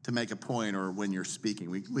make a point or when you're speaking.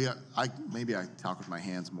 Maybe I talk with my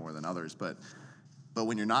hands more than others, but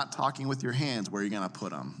when you're not talking with your hands, where are you gonna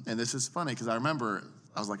put them? And this is funny because I remember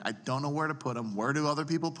I was like, I don't know where to put them. Where do other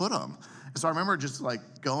people put them? And so I remember just like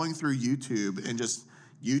going through YouTube and just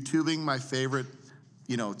YouTubing my favorite,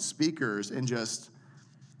 speakers, and just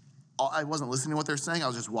I wasn't listening to what they're saying. I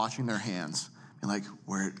was just watching their hands and like,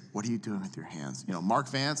 what are you doing with your hands? Mark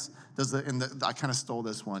Vance does I kind of stole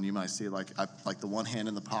this one. You might see like the one hand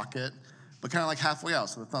in the pocket, but kind of like halfway out,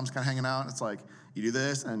 so the thumb's kind of hanging out. It's like you do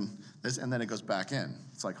this, and then it goes back in.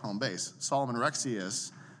 It's like home base. Solomon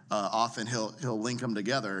Rexius, often he'll link them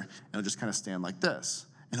together, and he'll just kind of stand like this,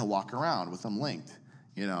 and he'll walk around with them linked.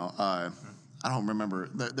 I don't remember.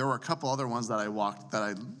 There were a couple other ones that I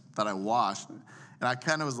watched, and I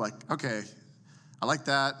kind of was like, okay, I like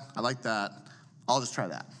that. I'll just try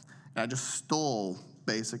that. And I just stole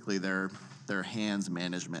basically their hands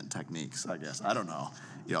management techniques, I guess. I don't know,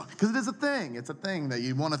 because it is a thing. It's a thing that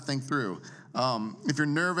you want to think through. If you're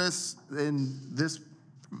nervous, then this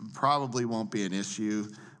probably won't be an issue.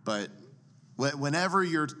 But whether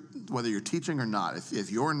you're teaching or not,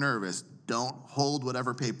 if you're nervous, don't hold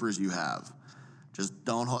whatever papers you have. Just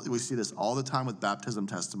don't hold. We see this all the time with baptism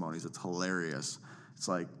testimonies. It's hilarious. It's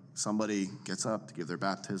like somebody gets up to give their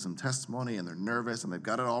baptism testimony and they're nervous and they've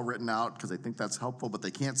got it all written out because they think that's helpful, but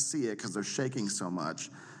they can't see it because they're shaking so much.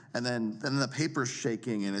 And then the paper's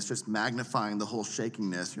shaking and it's just magnifying the whole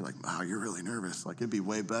shakiness. You're like, wow, you're really nervous. Like, it'd be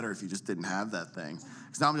way better if you just didn't have that thing.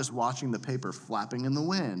 Because now I'm just watching the paper flapping in the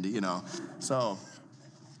wind, So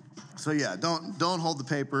yeah, don't hold the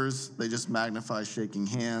papers. They just magnify shaking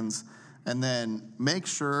hands. And then make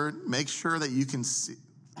sure that you can see.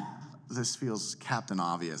 This feels Captain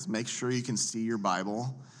Obvious. Make sure you can see your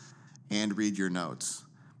Bible and read your notes.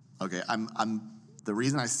 Okay, the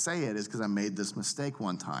reason I say it is because I made this mistake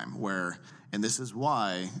one time and this is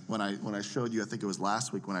why when I showed you, I think it was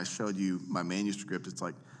last week when I showed you my manuscript, it's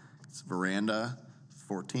veranda,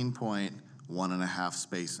 14-point, 1.5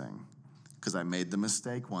 spacing. Because I made the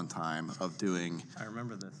mistake one time of doing. I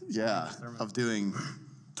remember this. Yeah, of doing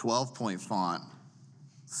 12-point font,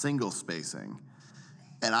 single spacing.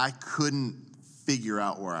 And I couldn't figure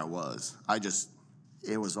out where I was.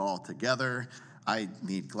 It was all together. I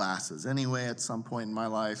need glasses anyway at some point in my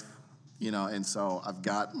life, and so I've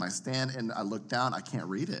got my stand and I look down, I can't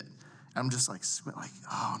read it. I'm just like,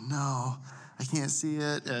 oh no, I can't see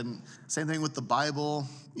it. And same thing with the Bible,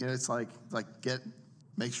 it's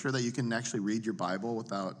make sure that you can actually read your Bible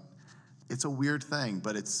without, it's a weird thing,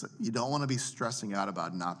 but you don't want to be stressing out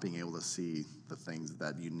about not being able to see the things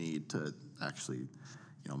that you need to actually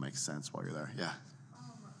make sense while you're there. Yeah.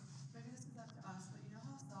 Maybe this is up to us, but you know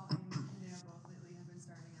how Saul and Dana both lately have been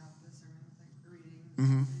starting out the sermon with reading the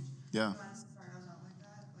passage? Yeah. Do you want us to start out like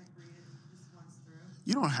that? Read it just once through?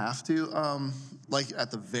 You don't have to.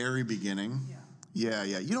 At the very beginning. Yeah.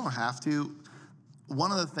 Yeah. You don't have to.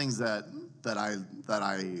 One of the things that I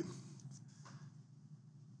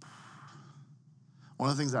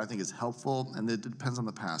think is helpful, and it depends on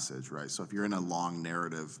the passage, right? So if you're in a long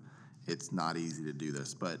narrative, it's not easy to do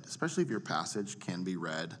this, but especially if your passage can be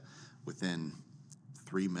read within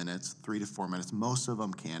 3 to 4 minutes. Most of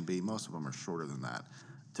them can be. Most of them are shorter than that.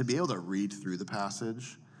 To be able to read through the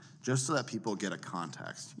passage, just so that people get a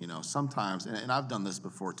context. Sometimes, and I've done this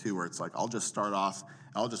before too, where it's like I'll just start off,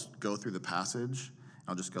 I'll just go through the passage,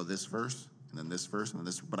 I'll just go this verse, and then this verse, and then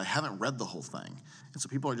this, but I haven't read the whole thing. And so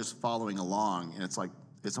people are just following along, and it's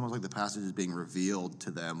almost like the passage is being revealed to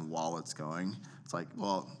them while it's going. It's like,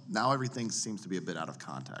 well, now everything seems to be a bit out of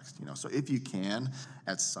context, So if you can,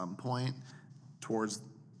 at some point, towards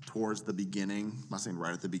the beginning, I'm not saying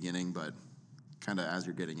right at the beginning, but kind of as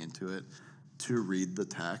you're getting into it, to read the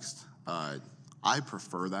text. I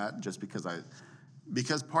prefer that just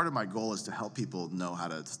because part of my goal is to help people know how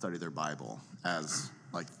to study their Bible as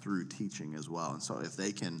through teaching as well. And so if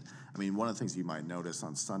they can, one of the things you might notice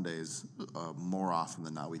on Sundays more often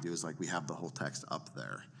than not we do is we have the whole text up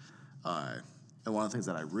there. And one of the things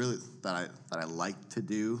that I like to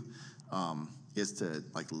do is to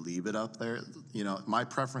leave it up there. My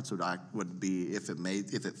preference would be if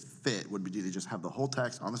it fit would be to just have the whole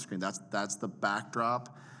text on the screen. That's the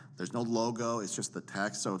backdrop. There's no logo. It's just the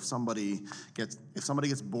text. So if somebody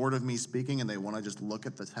gets bored of me speaking and they want to just look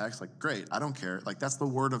at the text, like, great, I don't care. Like, that's the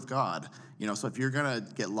Word of God. So if you're gonna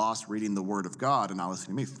get lost reading the Word of God and not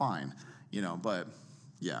listening to me, fine. But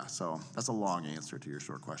yeah. So that's a long answer to your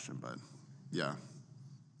short question, but yeah.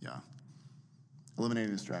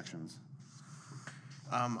 Eliminating distractions.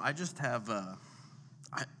 I just have,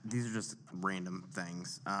 these are just random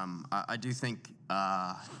things. I do think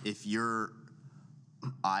if your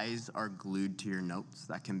eyes are glued to your notes,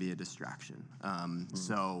 that can be a distraction.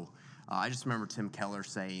 So I just remember Tim Keller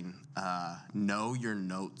saying, know your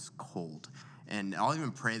notes cold. And I'll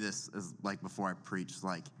even pray this as before I preach,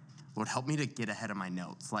 Lord, help me to get ahead of my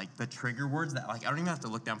notes. The trigger words that, I don't even have to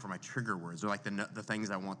look down for my trigger words or the things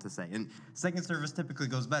I want to say. And second service typically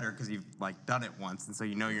goes better because you've done it once, and so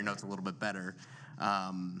you know your notes a little bit better.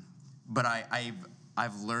 But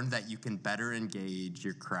I've learned that you can better engage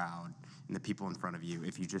your crowd and the people in front of you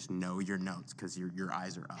if you just know your notes because your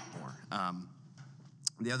eyes are up more.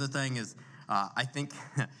 The other thing is, I think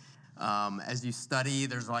as you study,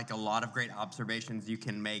 there's a lot of great observations you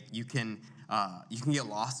can make. You can get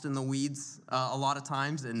lost in the weeds a lot of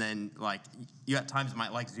times, and then you at times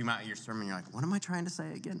might zoom out of your sermon. You're like, what am I trying to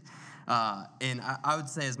say again? And I would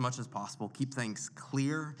say as much as possible, keep things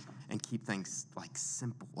clear and keep things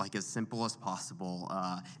simple, as simple as possible.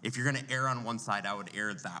 If you're gonna err on one side, I would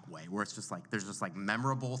err that way, where it's just there's just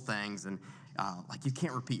memorable things, and you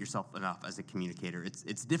can't repeat yourself enough as a communicator.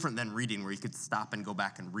 It's different than reading, where you could stop and go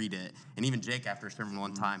back and read it. And even Jake, after a sermon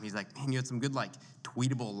one time, he's like, man, you had some good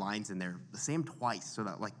tweetable lines in there, the same twice, so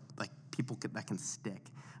that people that can stick,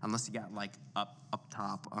 unless you got up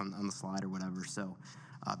top on the slide or whatever. So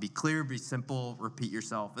be clear, be simple, repeat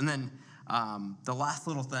yourself. And then the last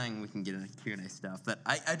little thing, we can get into Q&A stuff, that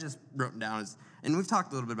I just wrote down is, and we've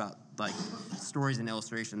talked a little bit about stories and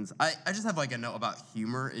illustrations. I just have a note about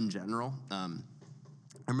humor in general. I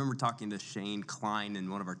remember talking to Shane Klein in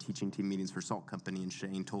one of our teaching team meetings for Salt Company, and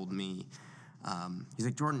Shane told me, he's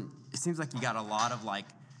like, Jordan, it seems like you got a lot of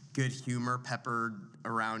good humor peppered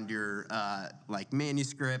around your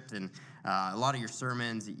manuscript, and a lot of your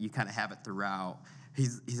sermons, you kind of have it throughout. He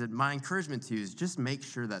said, my encouragement to you is just make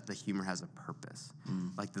sure that the humor has a purpose,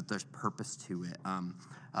 that there's purpose to it.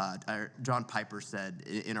 John Piper said,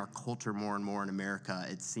 in our culture more and more in America,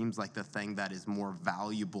 it seems like the thing that is more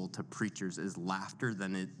valuable to preachers is laughter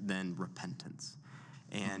than repentance.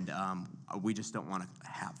 And we just don't want to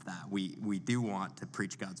have that. We do want to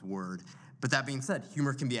preach God's word. But that being said,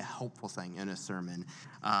 humor can be a helpful thing in a sermon.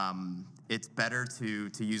 It's better to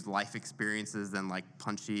use life experiences than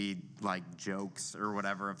punchy jokes or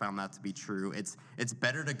whatever. I found that to be true. It's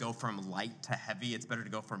better to go from light to heavy. It's better to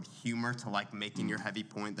go from humor to making your heavy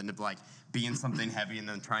point than to being something heavy and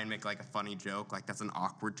then try and make a funny joke. That's an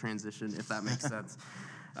awkward transition, if that makes sense.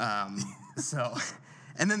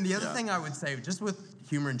 And then the other thing I would say, just with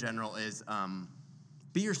humor in general, is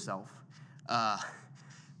be yourself.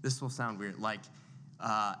 This will sound weird.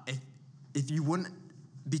 If you wouldn't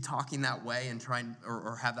be talking that way and trying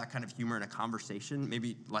or have that kind of humor in a conversation,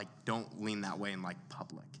 maybe don't lean that way in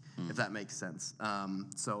public, if that makes sense.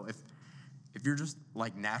 So if you're just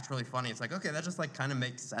naturally funny, it's okay, that just kind of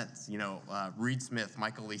makes sense. Reed Smith,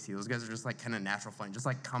 Michael Lisi, those guys are just kind of natural funny, just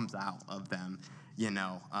comes out of them.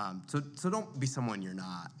 So don't be someone you're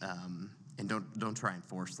not, and don't try and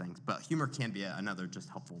force things. But humor can be another just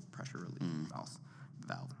helpful pressure relief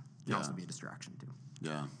valve. Can also be a distraction too.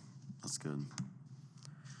 Yeah, that's good.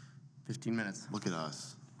 15 minutes. Look at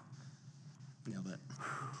us. Nailed it.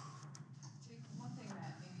 Jake, one thing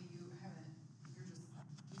that maybe you haven't, you're just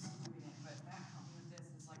used to doing it, but Matt helped me with this,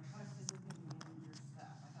 is how to physically manage your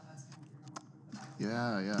stuff. I thought that's kind of what you're going with the Bible.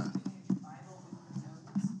 Yeah. Manage your Bible with your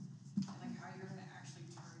notes, and how you're going to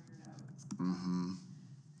actually turn your notes.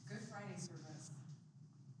 Good Friday service,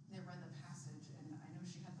 they read the passage, and I know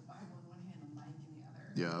she had the Bible in one hand and Mike in the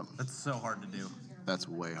other. Yeah. That's so hard to do.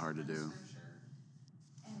 That's way hard to do.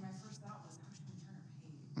 And my first thought was, how should we turn a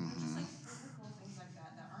page? Just physical things like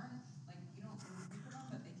that aren't you don't really think about,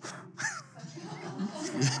 but they can be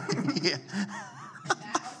such Yeah.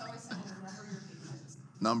 That was always something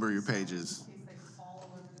to Number your pages. In case they fall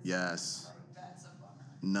over the Yes. that's a bummer.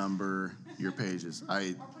 Number your pages. Or put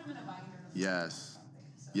them in a binder. Yes. Or something.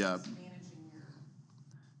 So Yep. just managing your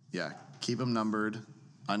Yeah. Keep them numbered.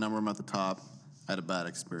 I number them at the top. I had a bad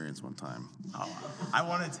experience one time. I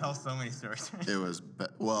want to tell so many stories. It was,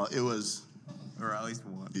 Or at least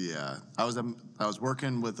one. yeah. I was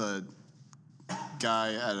working with a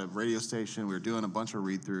guy at a radio station. We were doing a bunch of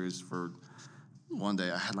read-throughs for one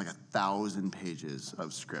day. I had 1,000 pages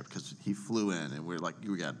of script because he flew in and we were like,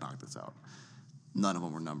 we got to knock this out. None of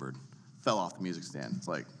them were numbered. Fell off the music stand. It's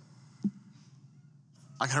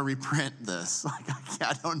I gotta reprint this. Like,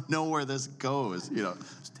 I don't know where this goes.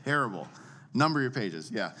 It's terrible. Number your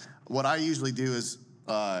pages, yeah. What I usually do is,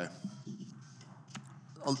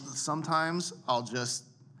 sometimes I'll just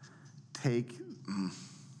take,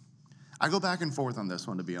 I go back and forth on this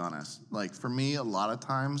one, to be honest. Like, for me, a lot of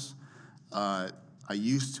times, I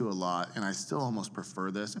used to a lot, and I still almost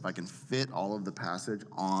prefer this. If I can fit all of the passage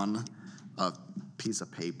on a piece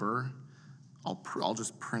of paper, I'll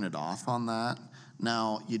just print it off on that.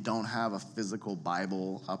 Now, you don't have a physical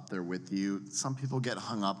Bible up there with you. Some people get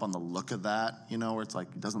hung up on the look of that, where it's like,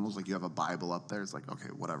 it doesn't look like you have a Bible up there. It's like, okay,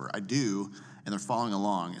 whatever. I do, and they're following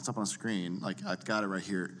along. It's up on the screen. Like, I've got it right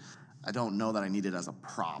here. I don't know that I need it as a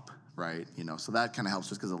prop, right? So that kind of helps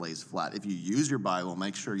just because it lays flat. If you use your Bible,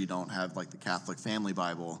 make sure you don't have like the Catholic Family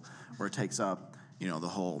Bible where it takes up, the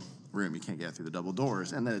whole room. You can't get through the double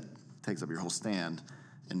doors, and then it takes up your whole stand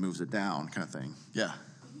and moves it down, kind of thing. Yeah.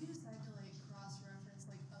 If you decide to like cross-reference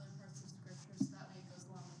like other parts of scripture so that way it goes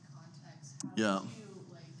along with context, how Yeah. would you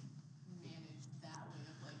like manage that way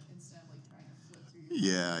of like instead of like trying to flip through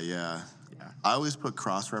your Yeah. I always put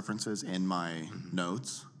cross-references in my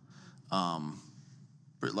notes.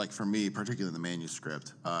 But like for me, particularly the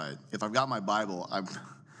manuscript, if I've got my Bible,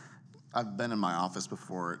 I've been in my office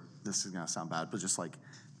before. This is gonna sound bad, but just like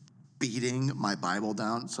beating my Bible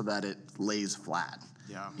down so that it lays flat.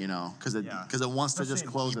 Yeah. Because it wants to just Especially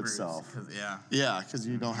in close Hebrews, itself. 'cause- yeah. Yeah, because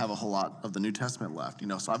you don't have a whole lot of the New Testament left,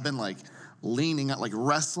 So I've been like leaning, like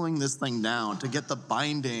wrestling this thing down to get the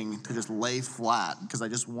binding to just lay flat because I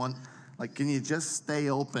just want, like, can you just stay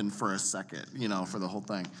open for a second, for the whole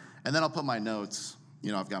thing? And then I'll put my notes,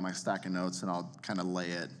 I've got my stack of notes and I'll kind of lay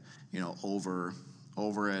it,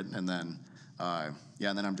 over it. And then, and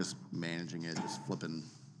then I'm just managing it, just flipping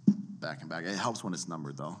back and back. It helps when it's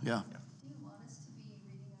numbered though, yeah. Do you want us to be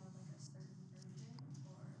reading out of like a certain version,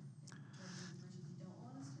 or version you don't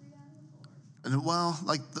want us to read out of, or? And, well,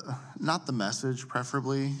 like not the Message,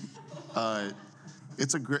 preferably.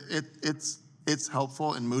 It's a great. It's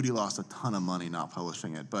helpful, and Moody lost a ton of money not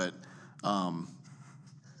publishing it, but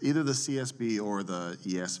either the CSB or the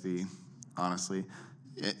ESV, honestly,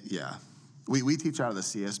 yeah. We teach out of the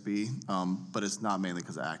CSB, but it's not mainly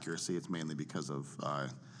because of accuracy. It's mainly because of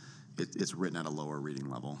it's written at a lower reading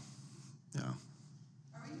level. Yeah.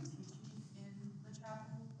 Are you teaching in the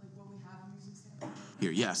chapel, like what we have a music stand?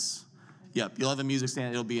 Here, yes. Yep. You'll have a music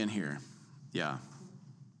stand. It'll be in here. Yeah. I have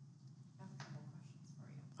a couple questions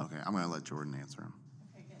for you. Okay. I'm gonna let Jordan answer them.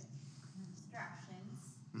 Okay, good. Distractions.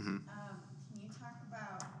 Mm-hmm. Can you talk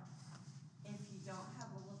about if you don't have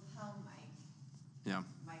a lapel mic, Yeah.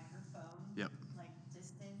 microphone? Yep. Like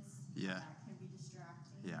distance? Yeah. That can be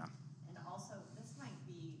distracting. Yeah. And also, this might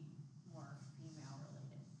be more female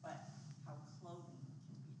related, but how clothing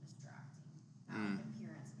can be distracting. Not like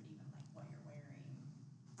appearance, but even like what you're wearing,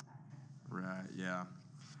 that kind of thing. Right. Yeah.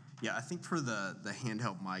 Yeah. I think for the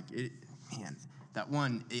handheld mic, that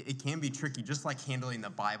one it can be tricky. Just like handling the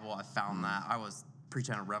Bible, I found that I was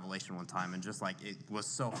preaching on Revelation one time, and just like it was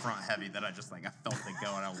so front heavy that I just like I felt it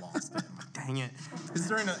go and I lost it. I'm like, dang it!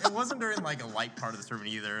 It wasn't during like a light part of the sermon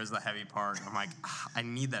either. It was the heavy part. I'm like, I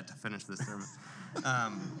need that to finish this sermon.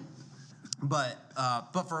 But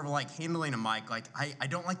for like handling a mic, like I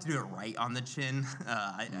don't like to do it right on the chin.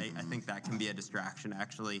 I think that can be a distraction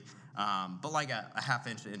actually. But like a half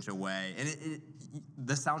inch away, and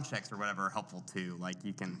the sound checks or whatever are helpful too. Like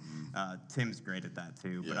you can, Tim's great at that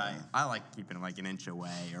too. But Yeah. I like keeping it like an inch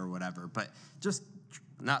away or whatever. But just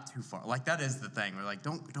not too far. Like that is the thing. We're like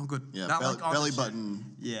don't go. Yeah. not Belly, like on the belly chin.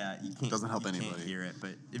 button. Yeah, you can't. Doesn't help you anybody. Can't hear it.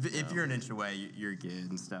 But if you're an inch away, you're good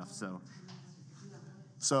and stuff. So.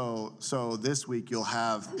 So this week you'll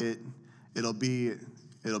have it. It'll be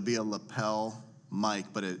a lapel mic,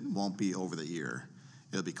 but it won't be over the ear.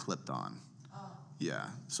 It'll be clipped on. Yeah.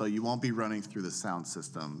 So you won't be running through the sound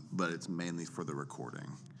system, but it's mainly for the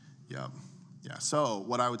recording. Yep. Yeah. So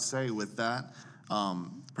what I would say with that,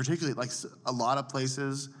 particularly like a lot of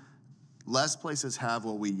places, less places have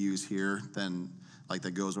what we use here than like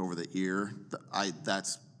that goes over the ear.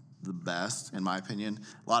 That's the best, in my opinion.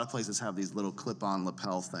 A lot of places have these little clip-on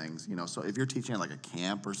lapel things, So if you're teaching at like a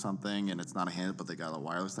camp or something and it's not a hand, but they got a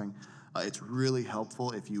wireless thing, it's really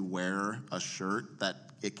helpful if you wear a shirt that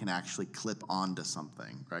it can actually clip onto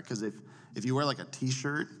something, right? Because if you wear like a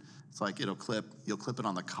T-shirt, it's like you'll clip it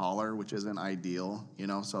on the collar, which isn't ideal,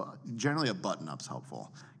 So generally a button-up's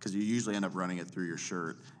helpful because you usually end up running it through your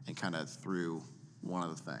shirt and kind of through one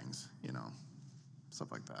of the things,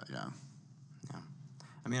 Stuff like that, yeah. Yeah.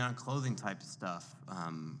 I mean, on clothing type stuff,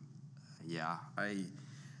 yeah, I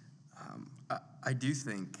do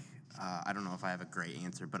think, I don't know if I have a great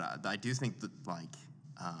answer, but I do think that, like,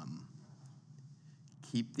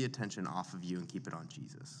 keep the attention off of you and keep it on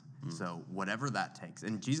Jesus. So whatever that takes.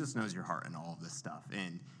 And Jesus knows your heart and all of this stuff.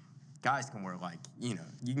 And guys can wear like, you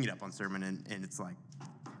can get up on sermon and it's like,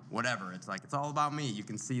 whatever. It's like, it's all about me. You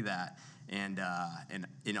can see that. And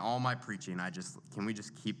in all my preaching, can we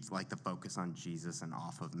just keep like the focus on Jesus and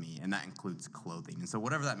off of me? And that includes clothing. And so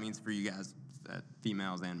whatever that means for you guys,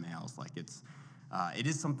 females and males, like it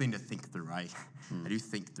is something to think through. I do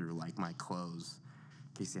think through like my clothes.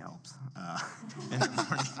 Casey helps in the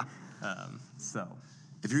morning. So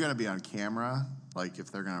If you're going to be on camera, like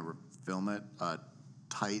if they're going to film it,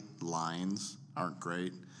 tight lines aren't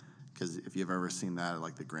great. Because if you've ever seen that at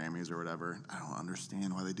like the Grammys or whatever, I don't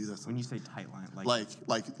understand why they do that. when you say tight line,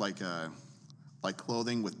 Like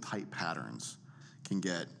clothing with tight patterns can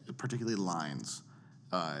get, particularly lines,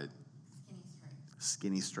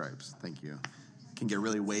 skinny stripes. Thank you. Can get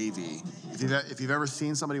really wavy. If you've ever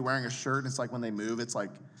seen somebody wearing a shirt, and it's like when they move, it's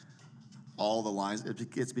like all the lines.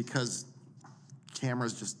 It's because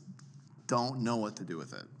cameras just don't know what to do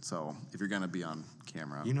with it. So if you're gonna be on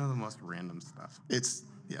camera, you know the most random stuff. This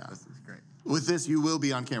This is great. With this, you will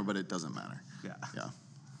be on camera, but it doesn't matter. Yeah.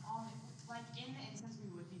 Like in the instance we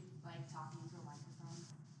would be like talking to a microphone,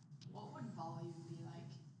 what would volume be like?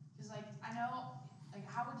 Because like I know, like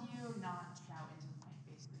how would you not shout into the mic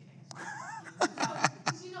basically? I guess. Because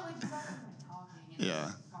like you're not like talking and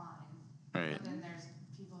Yeah. it's fine. Right. But then there's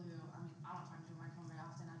people who I don't talk to a microphone very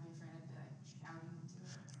often. I'd be afraid I'd be like shouting into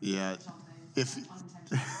it. Yeah. Or something. If-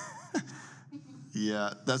 Unintentional.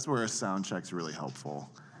 Yeah, that's where a sound check's really helpful.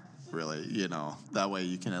 Really, that way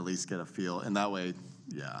you can at least get a feel, and that way,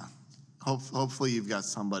 yeah. Hopefully you've got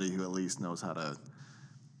somebody who at least knows how to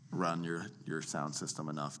run your sound system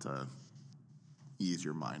enough to ease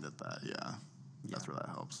your mind at that. Yeah, that's where that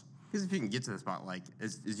helps. Because if you can get to the spot, like,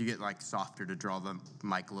 as you get, like, softer to draw the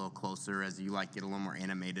mic a little closer, as you, like, get a little more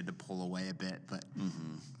animated to pull away a bit. But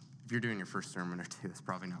if you're doing your first sermon or two, it's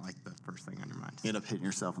probably not, like, the first thing on your mind. You end up hitting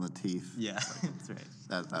yourself in the teeth. Yeah, that's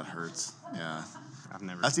right. That hurts. Yeah. I've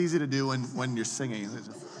never... That's easy to do when you're singing. It's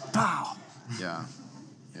just, pow! Yeah.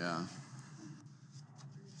 Yeah.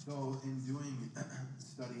 So in doing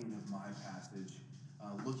studying of my passage,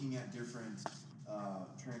 looking at different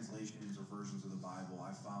translations or versions of the Bible,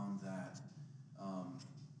 I found that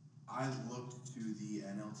I looked to the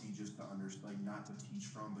NLT just to understand, like not to teach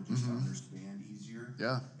from, but just to understand easier.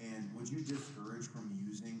 Yeah. And would you discourage from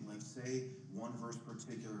using, like, say, one verse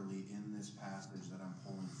particularly in this passage that I'm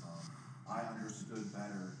pulling from, I understood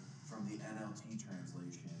better from the NLT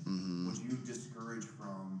translation. Would you discourage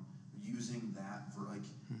from using that for, like,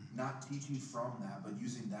 not teaching from that, but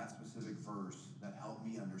using that specific verse that helped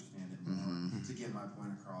me understand it more to get my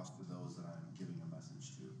point across to those that I'm giving a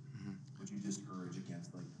message to? Would you discourage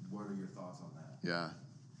against, like, what are your thoughts on that? Yeah.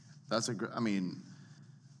 That's a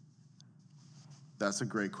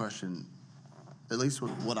great question. At least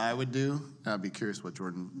what I would do, and I'd be curious what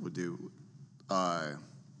Jordan would do.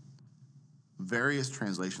 Various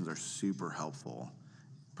translations are super helpful.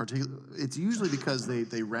 It's usually because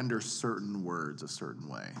they render certain words a certain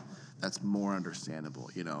way. That's more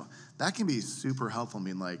understandable, That can be super helpful. I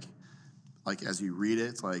mean, like as you read it,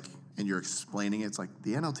 it's like, and you're explaining it, it's like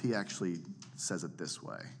the NLT actually says it this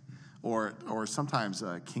way. Or sometimes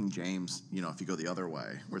King James, if you go the other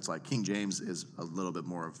way, where it's like King James is a little bit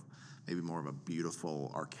maybe more of a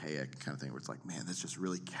beautiful, archaic kind of thing, where it's like, man, this just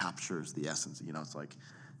really captures the essence. It's like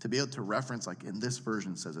to be able to reference, like, in this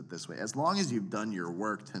version says it this way. As long as you've done your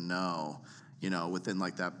work to know, within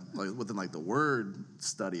like that, within like the word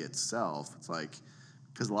study itself, it's like,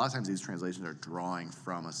 because a lot of times these translations are drawing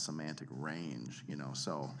from a semantic range,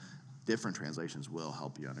 so different translations will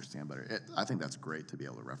help you understand better. I think that's great to be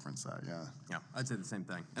able to reference that. Yeah. Yeah, I'd say the same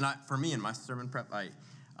thing. And for me, in my sermon prep,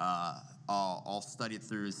 I'll study it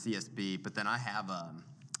through CSB, but then I have a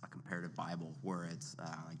comparative Bible where it's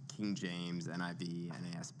like King James, NIV,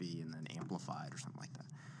 NASB, and then Amplified or something like that.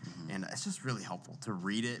 And it's just really helpful to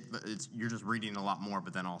read it, but you're just reading a lot more,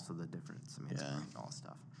 but then also the different semantic range, all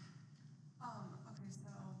stuff. Okay, so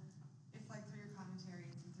if like through your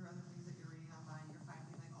commentaries and through other things that you're reading online, you're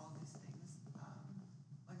finding like all these things,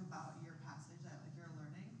 like about your passage that like you're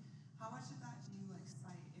learning, how much of that do you like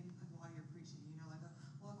cite in like while you're preaching?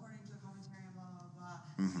 Well, according to a commentary and blah blah blah,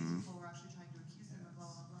 these people were actually trying to accuse him of blah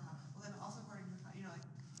blah blah. Well, then also according to like,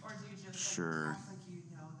 or do you just Sure. act like you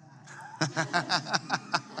know that?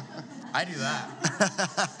 I do that.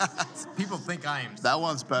 People think I am. That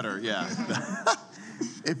one's better, yeah.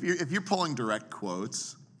 If you're pulling direct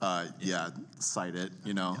quotes, cite it,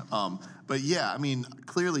 But yeah, I mean,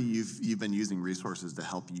 clearly you've been using resources to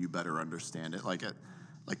help you better understand it. Like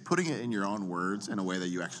putting it in your own words in a way that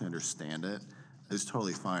you actually understand it is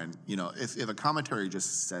totally fine. You know, if a commentary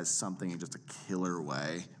just says something in just a killer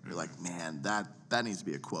way, you're like, man, that needs to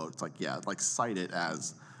be a quote. It's like, yeah, like cite it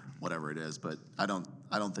as whatever it is, but I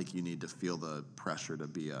don't think you need to feel the pressure to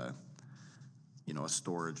be a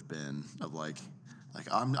storage bin of like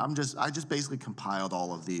I just basically compiled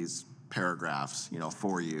all of these paragraphs,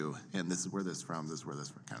 for you, and this is where this from, this is where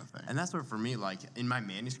this kind of thing. And that's what, for me, like in my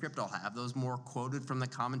manuscript, I'll have those more quoted from the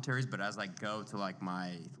commentaries, but as I go to like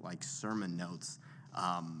my like sermon notes,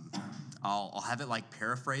 I'll have it like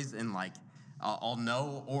paraphrased, and like I'll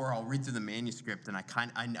know, or I'll read through the manuscript, and I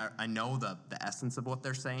know the essence of what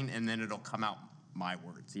they're saying, and then it'll come out my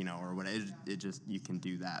words, or what it just, you can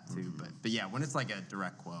do that too. But yeah, when it's like a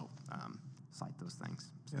direct quote, cite those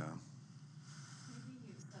things. Yeah. Maybe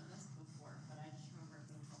you've said this before, but I just remember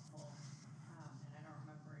it being helpful, and I don't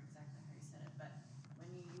remember exactly how you said it, but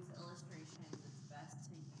when you use illustrations, it's best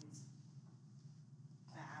to use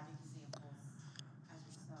bad examples as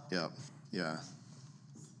yourself. Yep. Yeah.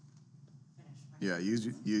 Finish my Yeah.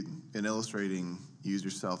 In illustrating, use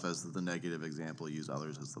yourself as the negative example. Use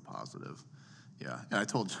others as the positive. Yeah. And I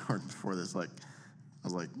told Jordan before this, I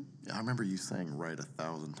was like, I remember you saying right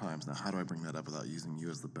 1,000 times. Now, how do I bring that up without using you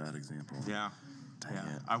as the bad example? Yeah. Dang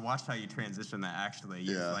Yeah. it. I watched how you transitioned that, actually.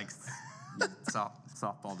 You Yeah. like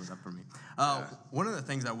softballed it up for me. Yeah. One of the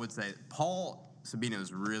things I would say, Paul Sabino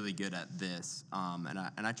is really good at this,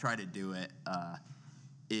 and I try to do it,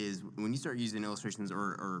 is when you start using illustrations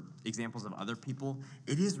or examples of other people,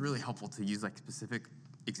 it is really helpful to use like specific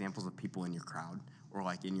examples of people in your crowd or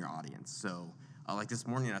like in your audience. So like this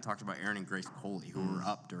morning, I talked about Aaron and Grace Coley, who were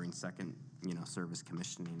up during second, service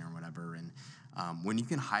commissioning or whatever. And when you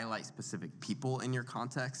can highlight specific people in your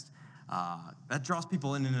context, that draws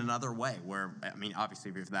people in another way. Where, I mean, obviously,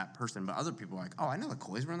 if you're that person, but other people are like, oh, I know the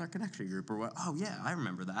Coleys were in their connection group, or what? Oh, yeah, I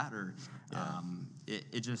remember that. Or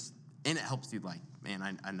it just, and it helps you like,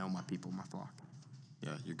 man, I know my people, my flock.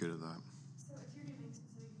 Yeah, you're good at that. So if you're giving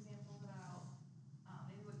specific examples about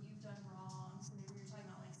maybe what you've done wrong, so maybe you're talking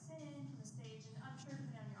about like sin from the stage, and I'm sure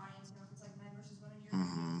depending on your audience, if it's like men versus women, you're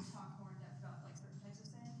going to talk more in depth about like certain types of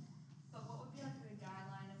sin. But what would be like a good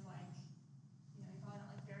guideline of like, you're probably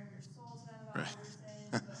not like bearing your soul to them about Right. all your sins,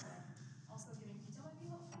 but like also giving detail might be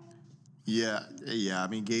helpful. Yeah. I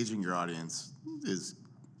mean, gauging your audience is,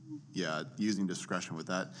 using discretion with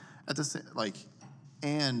that. At the same,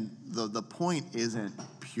 and the point isn't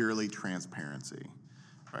purely transparency,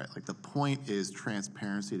 right? Like the point is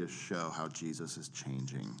transparency to show how Jesus is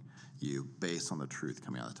changing you based on the truth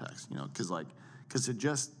coming out of the text. Because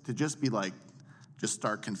to just be like, just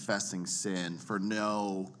start confessing sin for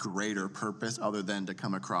no greater purpose other than to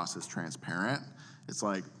come across as transparent. It's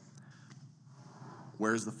like,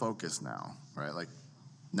 where's the focus now, right? Like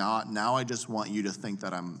now I just want you to think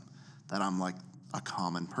that I'm like a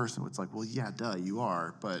common person. It's like, well, yeah, duh, you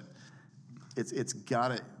are, but it's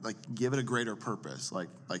gotta like give it a greater purpose. Like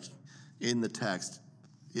in the text,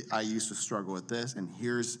 I used to struggle with this, and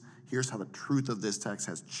here's how the truth of this text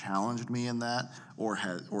has challenged me in that, or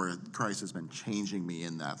Christ has been changing me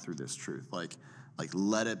in that through this truth. Like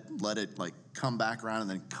let it like come back around and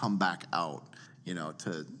then come back out,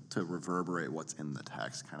 to reverberate what's in the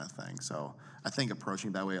text, kind of thing. So I think approaching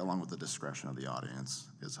it that way, along with the discretion of the audience,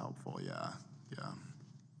 is helpful. Yeah.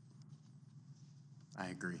 I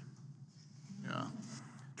agree. Yeah.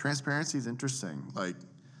 Transparency is interesting. Like,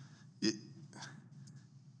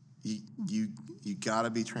 you got to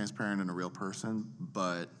be transparent in a real person,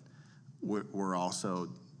 but we're also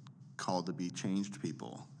called to be changed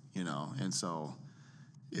people, And so,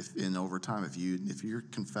 over time, if you're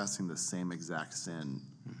confessing the same exact sin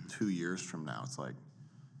 2 years from now, it's like,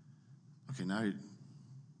 okay, now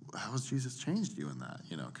how has Jesus changed you in that,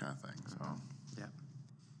 kind of thing. So. Yeah.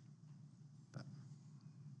 But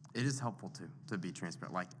it is helpful to be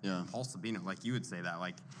transparent. Like Paul Sabino, like you would say that,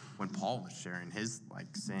 like when Paul was sharing his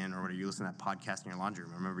like sin or whatever, you listen to that podcast in your laundry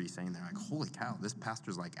room, I remember you saying there, like, holy cow, this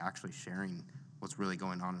pastor's like actually sharing what's really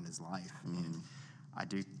going on in his life. And I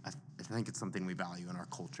think it's something we value in our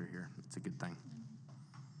culture here. It's a good thing.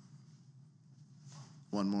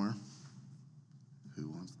 One more. Who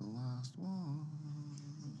wants the last one? I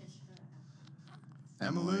think I should have.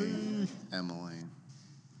 Emily. You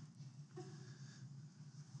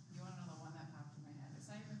want to know the one that popped in my head? It's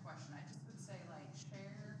not even a question. I just would say, like,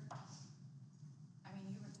 share. I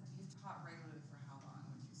mean, you've taught regularly for how long,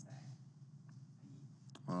 would you say?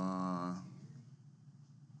 I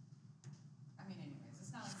mean, anyways, it's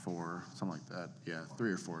not like 4, something like that. Yeah,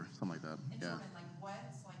 3 or 4, something like that. And Yeah. Jordan, like,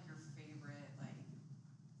 what's like your favorite, like,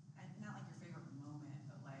 not like your favorite moment,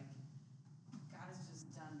 but like, God has just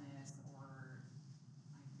done this, or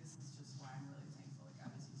like, this is just why I'm really thankful that God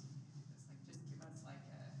is using me to do this. Like, just give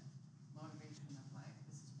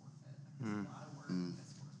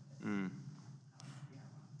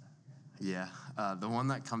Yeah, the one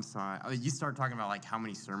that comes to mind, you start talking about like how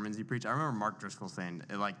many sermons you preach. I remember Mark Driscoll saying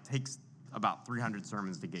it like takes about 300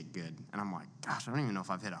 sermons to get good. And I'm like, gosh, I don't even know if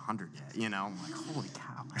I've hit 100 yet. You know, I'm like, holy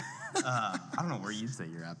cow. I don't know where you'd say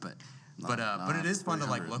you're at, but it is fun to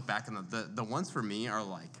like look back. And the ones for me are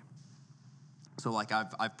like, so like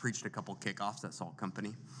I've preached a couple kickoffs at Salt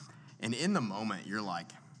Company. And in the moment, you're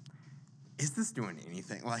like, is this doing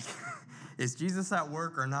anything? Like, is Jesus at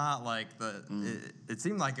work or not? Like, it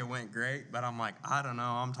seemed like it went great, but I'm like, I don't know.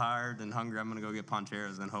 I'm tired and hungry. I'm going to go get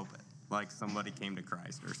Pancheros and hope it. Like somebody came to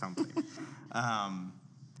Christ or something.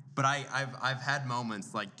 But I've had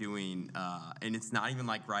moments like doing, and it's not even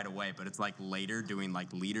like right away, but it's like later doing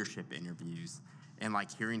like leadership interviews and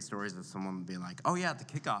like hearing stories of someone being like, oh yeah, at the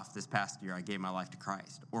kickoff this past year, I gave my life to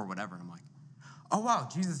Christ or whatever. And I'm like, oh wow,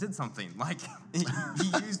 Jesus did something. Like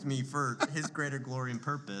he used me for his greater glory and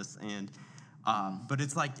purpose. And but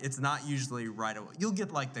it's like, it's not usually right away. You'll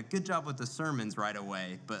get like the good job with the sermons right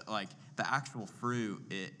away, but like the actual fruit,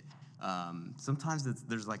 sometimes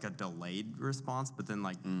there's like a delayed response, but then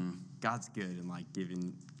like God's good and like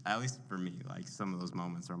giving, at least for me, like some of those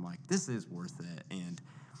moments where I'm like, this is worth it. And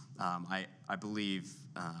I believe,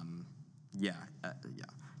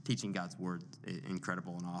 teaching God's word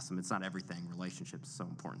incredible and awesome. It's not everything. Relationships is so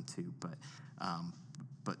important too, but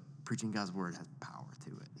preaching God's word has power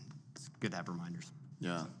to it. It's good to have reminders.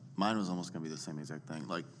 Yeah, mine was almost gonna be the same exact thing.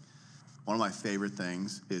 Like one of my favorite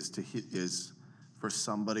things is for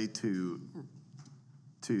somebody to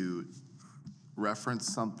reference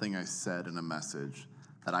something I said in a message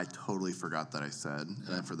that I totally forgot that I said, and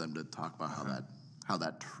then for them to talk about how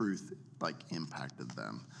that truth like impacted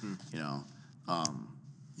them. You know,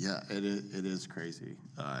 yeah, it is crazy.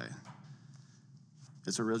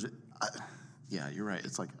 It's a real. Yeah, you're right.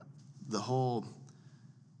 It's like the whole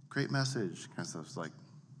great message kind of stuff is like,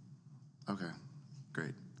 okay,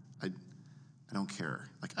 great. I don't care.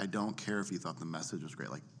 Like, I don't care if you thought the message was great.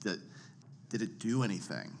 Like, did it do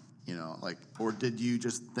anything? You know, like, or did you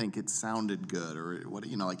just think it sounded good, or what?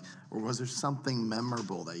 You know, like, or was there something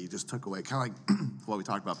memorable that you just took away? Kind of like what we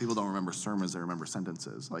talked about. People don't remember sermons; they remember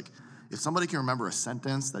sentences. Like, if somebody can remember a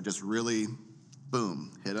sentence that just really,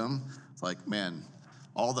 boom, hit them, it's like, man,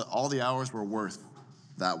 all the hours were worth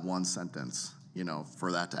that one sentence. You know,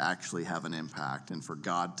 for that to actually have an impact, and for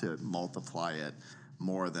God to multiply it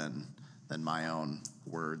more than my own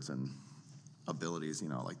words and abilities, you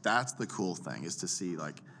know, like that's the cool thing, is to see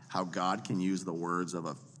like how God can use the words of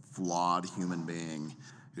a flawed human being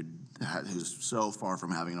who's so far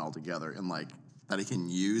from having it all together, and like that he can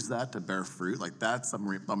use that to bear fruit. Like that's a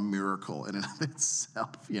miracle in and of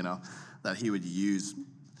itself, you know, that he would use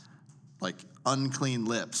like unclean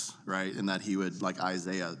lips, right? And that he would, like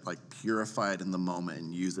Isaiah, like purify it in the moment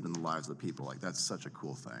and use it in the lives of the people. Like that's such a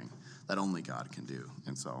cool thing that only God can do.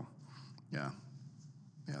 And so, yeah,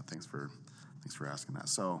 thanks for asking that.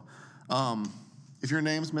 So, if your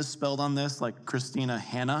name's misspelled on this, like Christina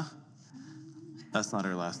Hannah, that's not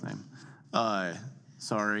her last name.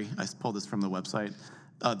 Sorry, I pulled this from the website.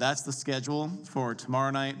 That's the schedule for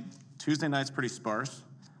tomorrow night. Tuesday night's pretty sparse,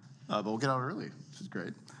 but we'll get out early, which is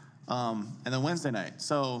great. And then Wednesday night.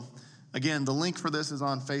 So, again, the link for this is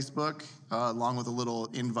on Facebook, along with a little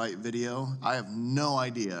invite video. I have no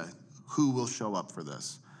idea who will show up for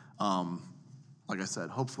this. Like I said,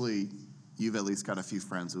 hopefully you've at least got a few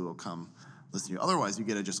friends who will come listen to you. Otherwise, you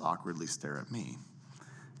get to just awkwardly stare at me.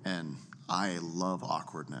 And I love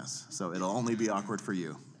awkwardness. So it'll only be awkward for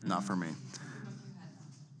you, not for me.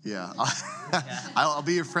 Yeah, I'll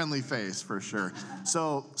be your friendly face for sure.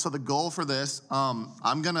 So the goal for this,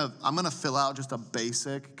 I'm gonna fill out just a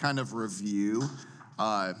basic kind of review,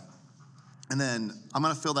 and then I'm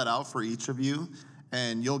gonna fill that out for each of you,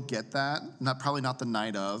 and you'll get that. Probably not the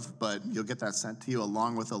night of, but you'll get that sent to you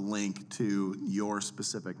along with a link to your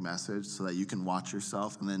specific message, so that you can watch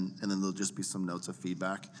yourself, and then there'll just be some notes of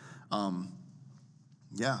feedback.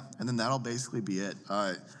 Yeah, and then that'll basically be it.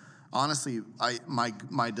 Honestly,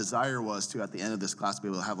 my desire was to, at the end of this class, be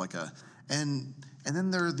able to have like and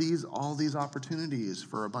then there are all these opportunities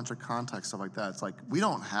for a bunch of context, stuff like that. It's like, we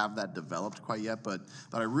don't have that developed quite yet, but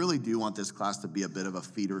I really do want this class to be a bit of a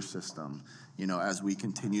feeder system, you know, as we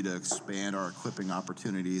continue to expand our equipping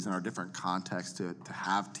opportunities and our different contexts to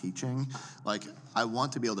have teaching. Like, I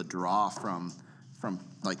want to be able to draw from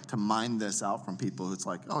like, to mine this out from people who it's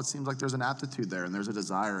like, oh, it seems like there's an aptitude there and there's a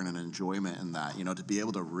desire and an enjoyment in that, you know, to be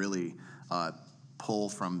able to really pull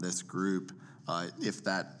from this group, if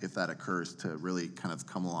that occurs, to really kind of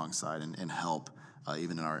come alongside and help,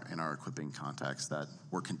 even in our equipping context that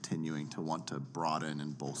we're continuing to want to broaden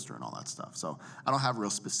and bolster and all that stuff. So I don't have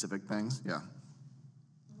real specific things. Yeah. Are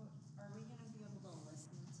we going to be able to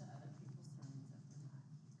listen to other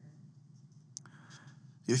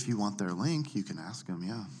If you want their link, you can ask them,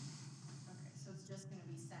 yeah. Okay, so it's just gonna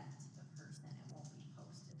be sent to the person, it won't be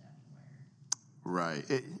posted anywhere.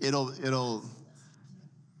 Right. It'll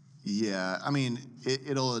yeah, I mean,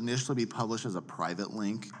 it'll initially be published as a private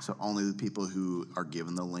link, so only the people who are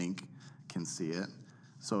given the link can see it.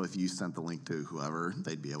 So if you sent the link to whoever,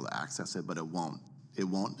 they'd be able to access it, but it won't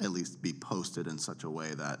at least be posted in such a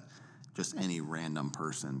way that just any random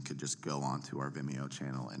person could just go onto our Vimeo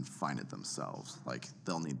channel and find it themselves. Like,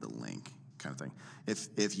 they'll need the link kind of thing.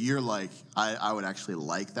 If you're like, I would actually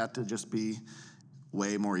like that to just be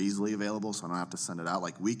way more easily available, so I don't have to send it out.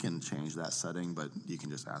 Like, we can change that setting, but you can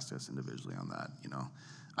just ask us individually on that, you know.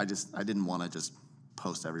 I didn't want to just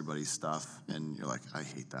post everybody's stuff, and you're like, I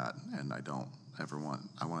hate that, and I don't ever want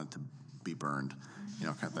it to be burned, you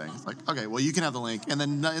know, kind of thing. It's like, okay, well, you can have the link, and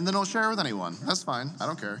then don't share it with anyone. That's fine. I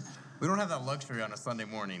don't care. We don't have that luxury on a Sunday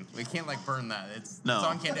morning. We can't like burn that. It's No. it's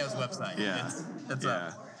on Candeo's website. Yeah. It's Yeah.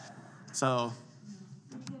 up. So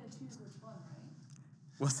You get to choose which one,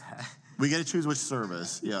 right? What's that? we get to choose which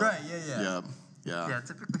service. Yeah. Right, yeah. Yep. Yeah. Yeah,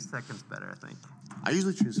 typically second's better, I think. I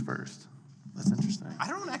usually choose first. That's interesting. I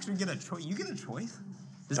don't actually get a choice. You get a choice?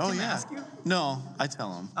 Does Oh, Tim yeah. ask you? No, I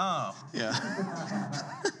tell them. Oh, Yeah.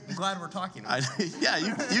 I'm glad we're talking. Yeah,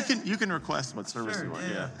 you can request what service Sure, you want.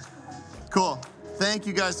 yeah. Cool. Thank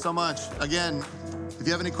you guys so much. Again, if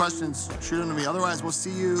you have any questions, shoot them to me. Otherwise, we'll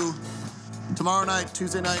see you tomorrow night,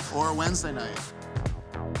 Tuesday night, or Wednesday night.